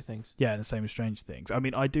Stranger Things. Yeah, and the same with Stranger Things.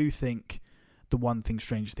 I do think the one thing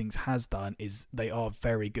Stranger Things has done is they are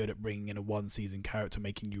very good at bringing in a one-season character,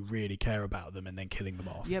 making you really care about them, and then killing them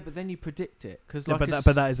off. Yeah, but then you predict it because but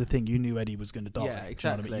that is the thing. You knew Eddie was going to die. Yeah,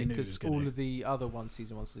 exactly. Because all of the other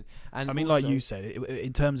one-season ones, and I mean, like you said,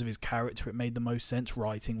 in terms of his character, it made the most sense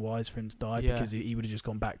writing-wise for him to die because he would have just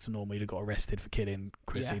gone back to normal. He'd have got arrested for killing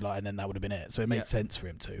Chrissy, and then that would have been it. So it made sense for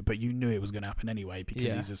him to. But you knew it was going to happen anyway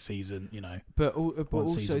because he's a season, But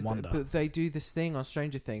also, season wonder. But they do this thing on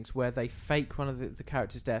Stranger Things where they fake one of the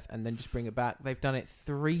characters' death and then just bring it back. They've done it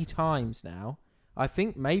 3 times now. I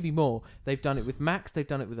think maybe more. They've done it with Max. They've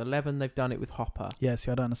done it with Eleven. They've done it with Hopper. Yeah,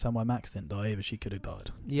 see, I don't understand why Max didn't die either. She could have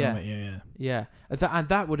died. Yeah. And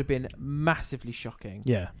that would have been massively shocking.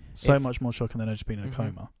 Yeah, so much more shocking than her just being in a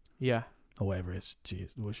coma. Yeah. Or whatever it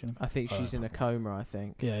is. Was she? I think she's in a coma, I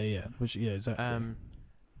think. Yeah. Exactly.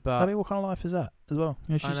 But I mean, what kind of life is that as well?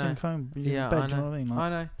 She's in a coma. Yeah, in bed, I know. Do you know what I mean? I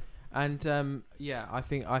know. And I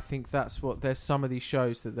think that's what. There's some of these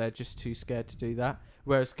shows that they're just too scared to do that.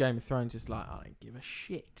 Whereas Game of Thrones is like, I don't give a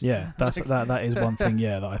shit. Yeah, that is one thing.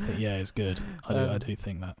 Yeah, that I think is good. I do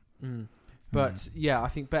think that. But I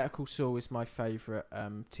think Better Call Saul is my favourite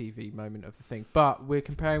TV moment of the thing. But we're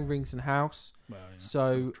comparing Rings and House. Well, yeah.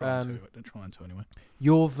 So trying to anyway.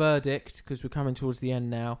 Your verdict, because we're coming towards the end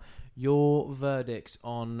now. Your verdict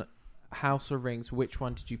on House or Rings? Which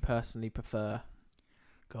one did you personally prefer?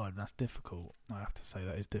 God, that's difficult. I have to say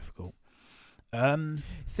that is difficult.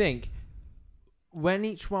 Think, when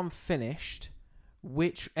each one finished,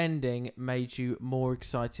 which ending made you more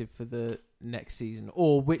excited for the next season,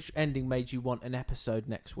 or which ending made you want an episode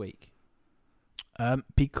next week?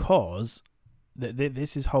 Because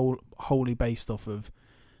this is wholly based off of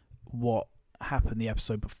what happened the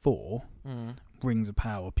episode before. Rings of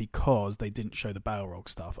Power, because they didn't show the Balrog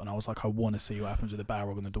stuff, and I was like, I want to see what happens with the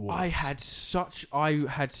Balrog and the dwarves. I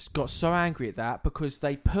had got so angry at that because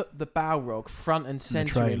they put the Balrog front and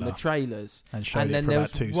centre in the trailers, and then there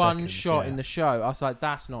was one shot in the show. I was like,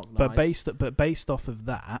 that's not nice. But based off of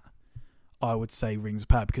that, I would say Rings of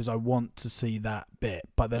Power because I want to see that bit.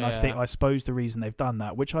 But then I suppose the reason they've done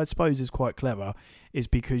that, which I suppose is quite clever, is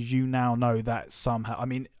because you now know that somehow. I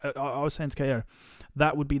mean, I was saying to KO,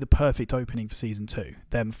 that would be the perfect opening for season 2.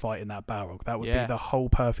 Them fighting that Balrog. That would be the whole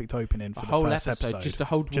perfect opening for the first episode. Just a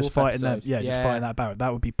whole dwarf just fighting episode. them. Just fighting that Balrog.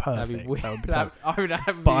 That would be perfect. That would be perfect. I would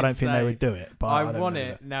have. But I don't think they would do it. But I want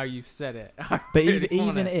it. Now you've said it. But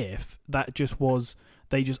even if that just was.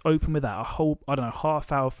 They just opened with that, a whole,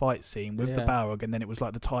 half-hour fight scene with the Balrog, and then it was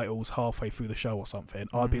like the titles halfway through the show or something.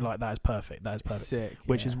 I'd be like, that is perfect. That is perfect. Sick,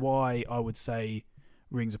 which is why I would say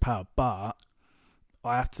Rings of Power. But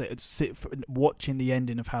I have to watching the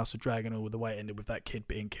ending of House of Dragon, or the way it ended with that kid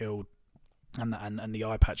being killed, and the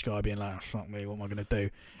eye patch guy being like, fuck me, what am I going to do?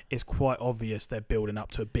 It's quite obvious they're building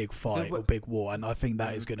up to a big fight or big war, and I think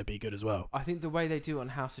that is going to be good as well. I think the way they do it on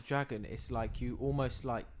House of Dragon, it's like you almost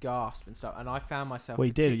like gasp and stuff. And I found myself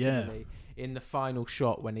in the final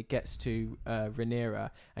shot when it gets to Rhaenyra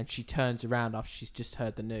and she turns around after she's just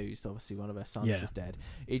heard the news. Obviously, one of her sons is dead.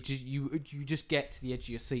 It just you just get to the edge of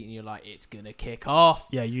your seat and you're like, it's gonna kick off.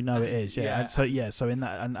 Yeah, you know it is. Yeah, and so in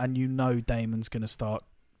that, and you know Damon's gonna start.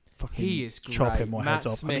 He is great. Chopping more Matt heads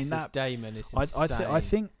off. Smith as Damon is insane. I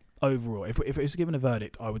think overall, if it was given a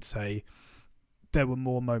verdict, I would say there were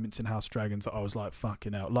more moments in House of Dragons that I was like,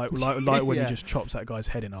 fucking hell. Like when he just chops that guy's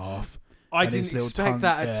head in half. I didn't expect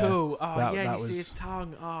that at all. Oh, you see his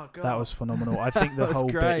tongue. Oh, God. That was phenomenal. I think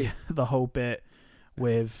the whole bit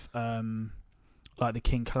with like the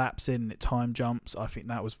king collapsing and it time jumps, I think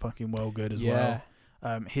that was fucking well good as well.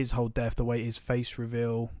 His whole death, the way his face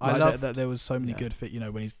reveal, I loved that there was so many good fit.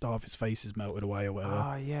 When half his face is melted away or whatever.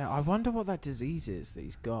 Oh yeah, I wonder what that disease is that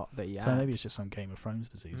he's got. That so maybe it's just some Game of Thrones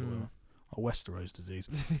disease or whatever, or Westeros disease.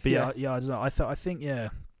 But I don't know. I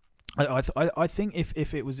think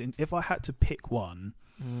if it was if I had to pick one,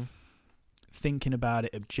 thinking about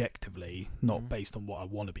it objectively, not based on what I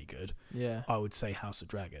want to be good, I would say House of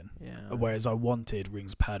Dragon. Yeah. Whereas I wanted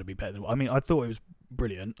Rings of Power to be better than. I mean, I thought it was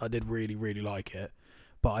brilliant. I did really, really like it.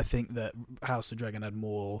 But I think that House of Dragon had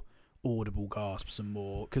more audible gasps and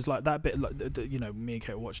more because like that bit, like, me and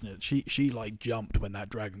Kate were watching it. She like jumped when that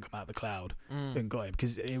dragon come out of the cloud and got him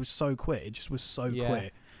because it was so quick. It just was so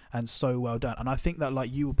quick and so well done. And I think that,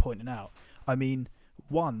 like you were pointing out, I mean,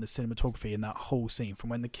 the cinematography in that whole scene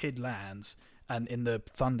from when the kid lands. And in the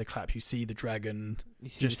thunderclap, you see the dragon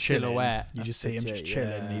just chilling. Silhouette. You just see him just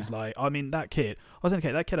chilling. And he's like, I mean, that kid. I was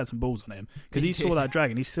thinking, that kid had some balls on him because he saw that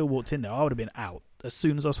dragon. He still walked in there. I would have been out as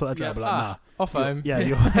soon as I saw that dragon. Nah, off home. Yeah,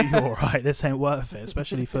 you're all right. This ain't worth it,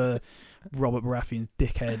 especially for Robert Baratheon's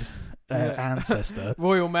dickhead ancestor.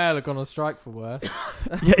 Royal Mail had gone on strike for worse.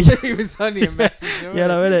 Yeah. He was only a messenger. Yeah,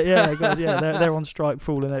 no, innit? Yeah, God, yeah, they're on strike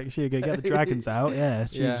for all the next year. Go get the dragons out. Yeah,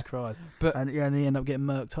 Jesus Christ. But and they end up getting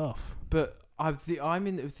murked off. But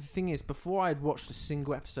the thing is, before I had watched a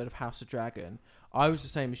single episode of House of Dragon, I was the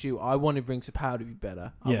same as you. I wanted Rings of Power to be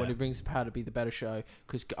better. I wanted Rings of Power to be the better show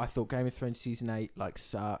because I thought Game of Thrones season 8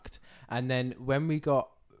 sucked. And then when we got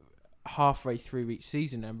halfway through each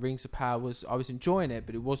season and Rings of Power I was enjoying it,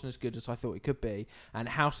 but it wasn't as good as I thought it could be. And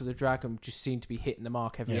House of the Dragon just seemed to be hitting the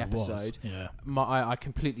mark every episode. I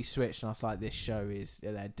completely switched and I was like, this show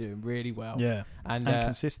they're doing really well. Yeah, and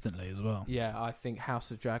consistently as well. Yeah, I think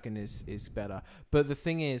House of Dragon is better. But the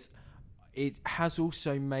thing is, it has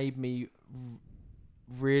also made me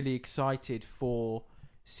really excited for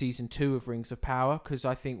season 2 of Rings of Power because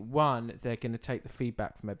I think 1, they're going to take the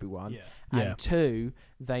feedback from everyone, and 2,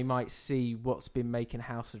 they might see what's been making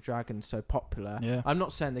House of Dragon so popular. I'm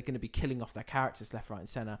not saying they're going to be killing off their characters left, right, and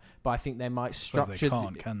centre, but I think they might structure.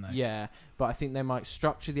 Can they? Yeah, but I think they might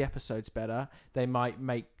structure the episodes better. They might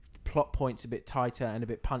make plot points a bit tighter and a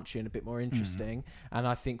bit punchy and a bit more interesting, and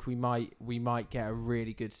I think we might get a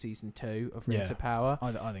really good season 2 of Rings of Power.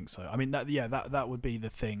 I think so. I mean that would be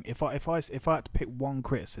the thing. If I had to pick one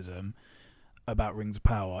criticism about Rings of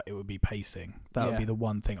Power, it would be pacing. That would be the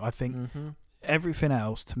one thing. I think everything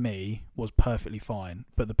else to me was perfectly fine,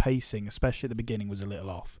 but the pacing, especially at the beginning, was a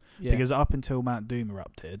little off because up until Mount Doom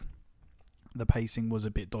erupted, the pacing was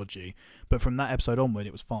a bit dodgy, but from that episode onward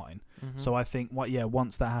it was fine. So I think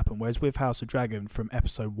once that happened, whereas with House of Dragon from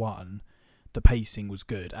episode 1 the pacing was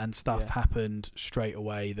good and stuff happened straight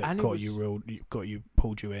away that pulled you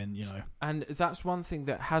in, and that's one thing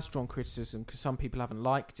that has drawn criticism because some people haven't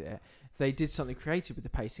liked it. They did something creative with the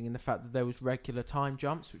pacing in the fact that there was regular time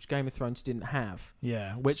jumps, which Game of Thrones didn't have.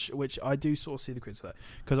 Which I do sort of see the criticism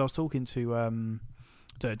because I was talking to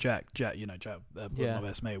Jack, my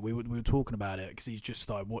best mate. We were talking about it because he's just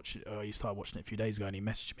started watching. He started watching it a few days ago, and he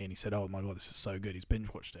messaged me and he said, "Oh my god, this is so good." He's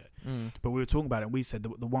binge watched it. But we were talking about it, and we said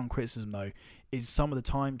the one criticism though is some of the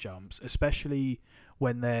time jumps, especially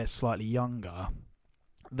when they're slightly younger.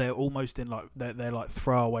 They're almost in they're like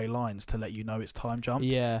throwaway lines to let you know it's time jumped.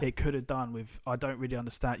 Yeah, it could have done with. I don't really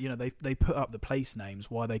understand. They put up the place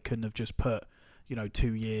names. Why they couldn't have just put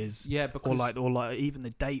 2 years, because or like even the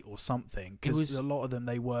date or something, because a lot of them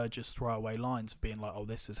they were just throwaway lines of being like, oh,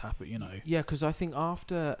 this has happened, because I think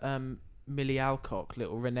after Millie Alcock,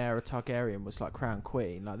 little Rhaenyra Targaryen was crowned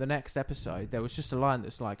queen, the next episode there was just a line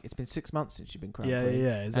that's it's been 6 months since you've been crowned queen,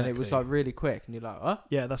 exactly. And it was really quick, and you're like, huh?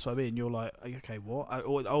 Yeah, that's what I mean. You're like, okay, what?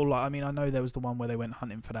 I mean, I know there was the one where they went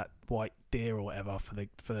hunting for that white deer or whatever for the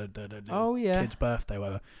kid's birthday, or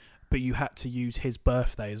whatever, but you had to use his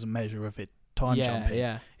birthday as a measure of it. Time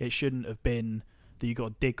jumping. It shouldn't have been that you got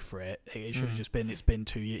to dig for it. It should have just been it's been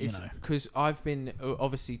 2 years. Because I've been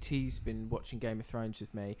obviously T's been watching Game of Thrones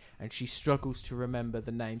with me, and she struggles to remember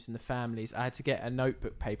the names and the families. I had to get a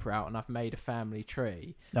notebook paper out, and I've made a family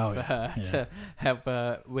tree for her to help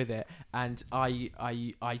her with it. And I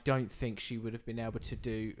don't think she would have been able to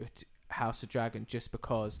do House of Dragon just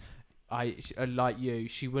because. Like you,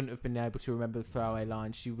 she wouldn't have been able to remember the throwaway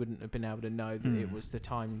lines. She wouldn't have been able to know that it was the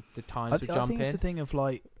times were jumping. I think it's the thing of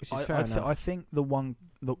which is fair enough. I think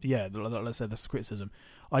let's say that's criticism.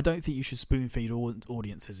 I don't think you should spoon feed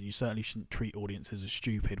audiences, and you certainly shouldn't treat audiences as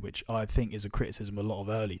stupid, which I think is a criticism of a lot of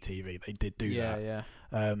early TV. They did do that.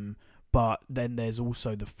 But then there's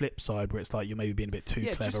also the flip side where it's like you're maybe being a bit too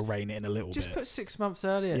clever, rein it in a little bit. Just put 6 months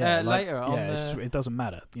later. It doesn't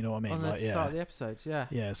matter. You know what I mean? On the start of the episodes,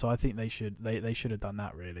 Yeah, so I think they should have done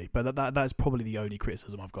that really. But that's probably the only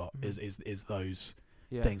criticism I've got is those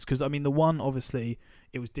things. Because I mean, the one obviously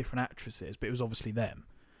it was different actresses, but it was obviously them.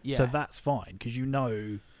 Yeah. So that's fine because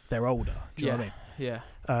they're older. Do you know what I mean? Yeah.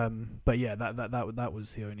 But yeah, that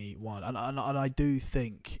was the only one, and I do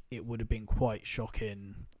think it would have been quite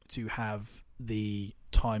shocking to have the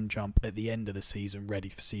time jump at the end of the season ready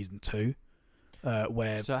for season 2,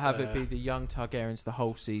 where have it be the young Targaryens the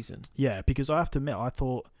whole season. Yeah, because I have to admit, I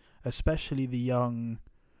thought especially the young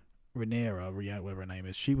Rhaenyra, whatever her name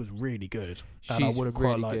is, she was really good. And I would have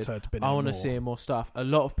quite liked her to be. I want to see more stuff. A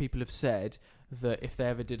lot of people have said that if they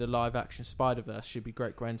ever did a live action Spider-Verse, she'd be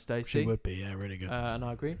great Gwen Stacy. She would be, really good. And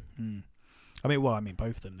I agree. I mean,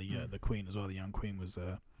 both of them. The Queen as well. The young Queen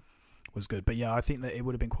was good, but yeah, I think that it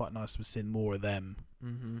would have been quite nice to have seen more of them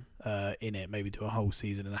in it. Maybe do a whole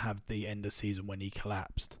season and have the end of season when he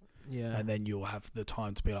collapsed. Yeah, and then you'll have the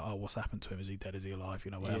time to be like, oh, what's happened to him? Is he dead? Is he alive?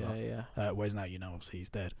 Whatever. Yeah. Whereas now, obviously he's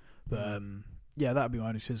dead. But that would be my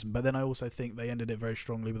only criticism. But then I also think they ended it very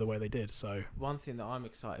strongly with the way they did. So one thing that I'm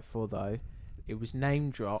excited for, though, it was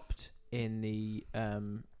name dropped in the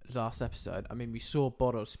last episode. I mean, we saw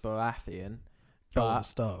Boros Baratheon, the but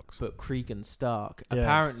Starks. Cregan Stark. Yeah,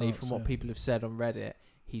 Apparently, Starks, from what people have said on Reddit,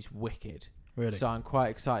 he's wicked. Really? So I'm quite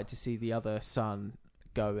excited to see the other son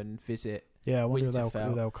go and visit. Yeah, I wonder Winterfell.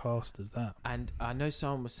 who they'll cast as that. And I know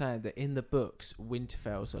someone was saying that in the books,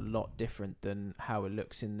 Winterfell's a lot different than how it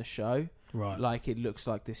looks in the show. Right. Like, it looks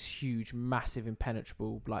like this huge, massive,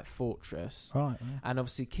 impenetrable, like, fortress. Right. Yeah. And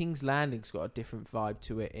obviously, King's Landing's got a different vibe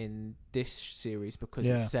to it in this series because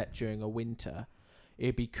Yeah. it's set during a winter.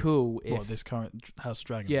 It'd be cool if... What, this current House of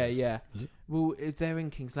Dragons Yeah, is? yeah. Is it? Well, if they're in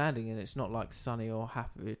King's Landing and it's not, like, sunny or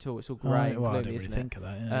happy at all, it's all Oh, grey and well, I gloomy, didn't isn't really it? think of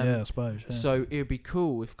that. Yeah, I suppose. Yeah. So it would be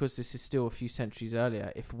cool if, because this is still a few centuries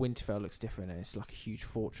earlier, if Winterfell looks different and it's like a huge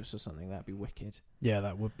fortress or something, that'd be wicked. Yeah,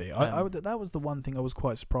 that would be. That was the one thing I was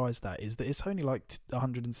quite surprised at, is that it's only like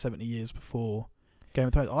 170 years before Game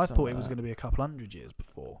of Thrones. I thought it was going to be a couple hundred years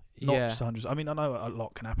before, not just 100. I mean, I know a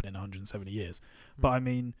lot can happen in 170 years, but I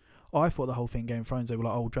mean, I thought the whole thing Game of Thrones, they were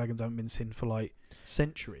like, oh, dragons haven't been seen for like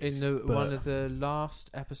centuries. In one of the last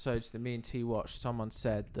episodes that me and T watched, someone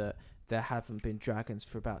said that there haven't been dragons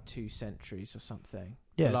for about 2 centuries or something.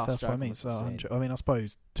 Yes, that's what I mean. So I mean, I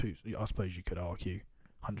suppose you could argue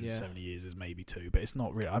 170 years is maybe 2, but it's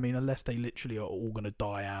not really. I mean, unless they literally are all going to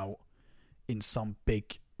die out in some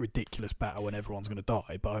big ridiculous battle and everyone's going to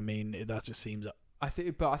die. But I mean, that just seems. I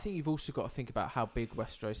think you've also got to think about how big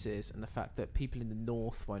Westeros is and the fact that people in the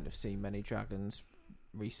north won't have seen many dragons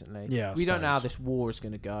recently. Yeah, we don't know how this war is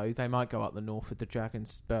going to go. They might go up the north with the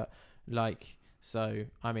dragons, but like, so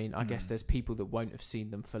I mean, I guess there's people that won't have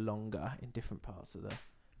seen them for longer in different parts of the.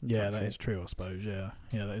 Yeah, country. that is true. I suppose. Yeah,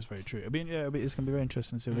 that is very true. I mean, it's going to be very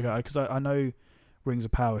interesting to see where they go, because I know Rings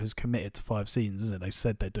of Power has committed to 5 seasons, isn't it? They've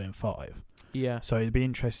said they're doing 5. Yeah. So it'd be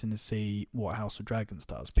interesting to see what House of Dragons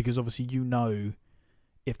does, because obviously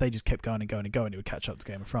if they just kept going and going and going, it would catch up to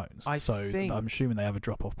Game of Thrones. I'm assuming they have a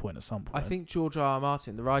drop-off point at some point. I think George R. R.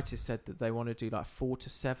 Martin, the writer, said that they want to do like 4 to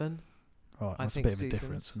 7. Right, that's a bit of a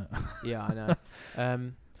difference, isn't it? Yeah, I know.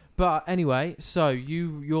 But anyway, so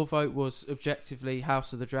your vote was objectively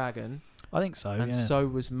House of the Dragon. I think so, and yeah. so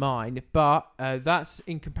was mine. But that's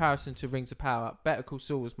in comparison to Rings of Power. Better Call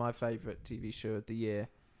Saul was my favourite TV show of the year.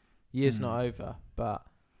 Year's not over, but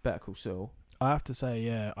Better Call Saul. I have to say,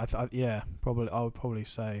 yeah, probably. I would probably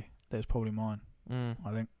say that's probably mine. I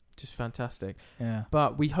think just fantastic. Yeah.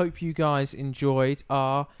 But we hope you guys enjoyed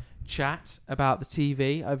our chat about the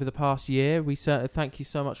TV over the past year. We certainly thank you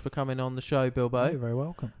so much for coming on the show, Bilbo. You're very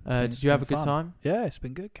welcome. Did you have a good time? Yeah, it's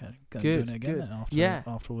been good, Kenny. Good, doing it again good.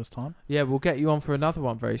 After all this time. Yeah, we'll get you on for another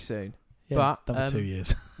one very soon. Yeah, but another 2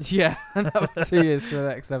 years. Yeah, another 2 years to the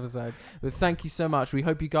next episode. But thank you so much. We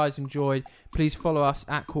hope you guys enjoyed. Please follow us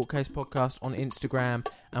at Court Case Podcast on Instagram,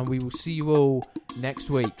 and we will see you all next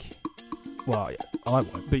week. Well, I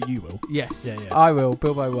won't, but you will. Yes, yeah. I will.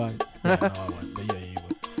 Bilbo won't. Yeah, no, I won't, but yeah, you will.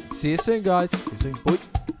 See you soon, guys. See you soon. Bye.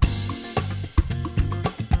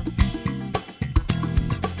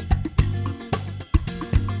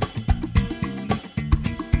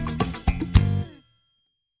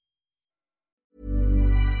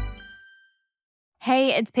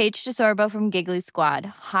 Hey, it's Paige DeSorbo from Giggly Squad.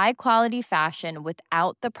 High quality fashion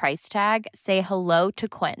without the price tag. Say hello to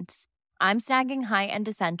Quince. I'm snagging high-end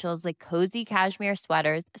essentials like cozy cashmere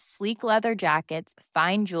sweaters, sleek leather jackets,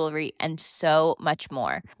 fine jewelry, and so much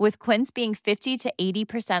more. With Quince being 50 to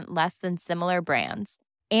 80% less than similar brands.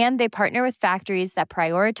 And they partner with factories that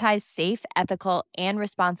prioritize safe, ethical, and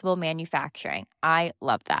responsible manufacturing. I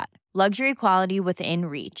love that. Luxury quality within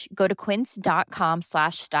reach. Go to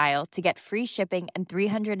quince.com/style to get free shipping and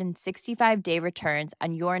 365-day returns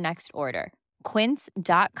on your next order.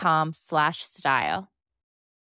 Quince.com/style.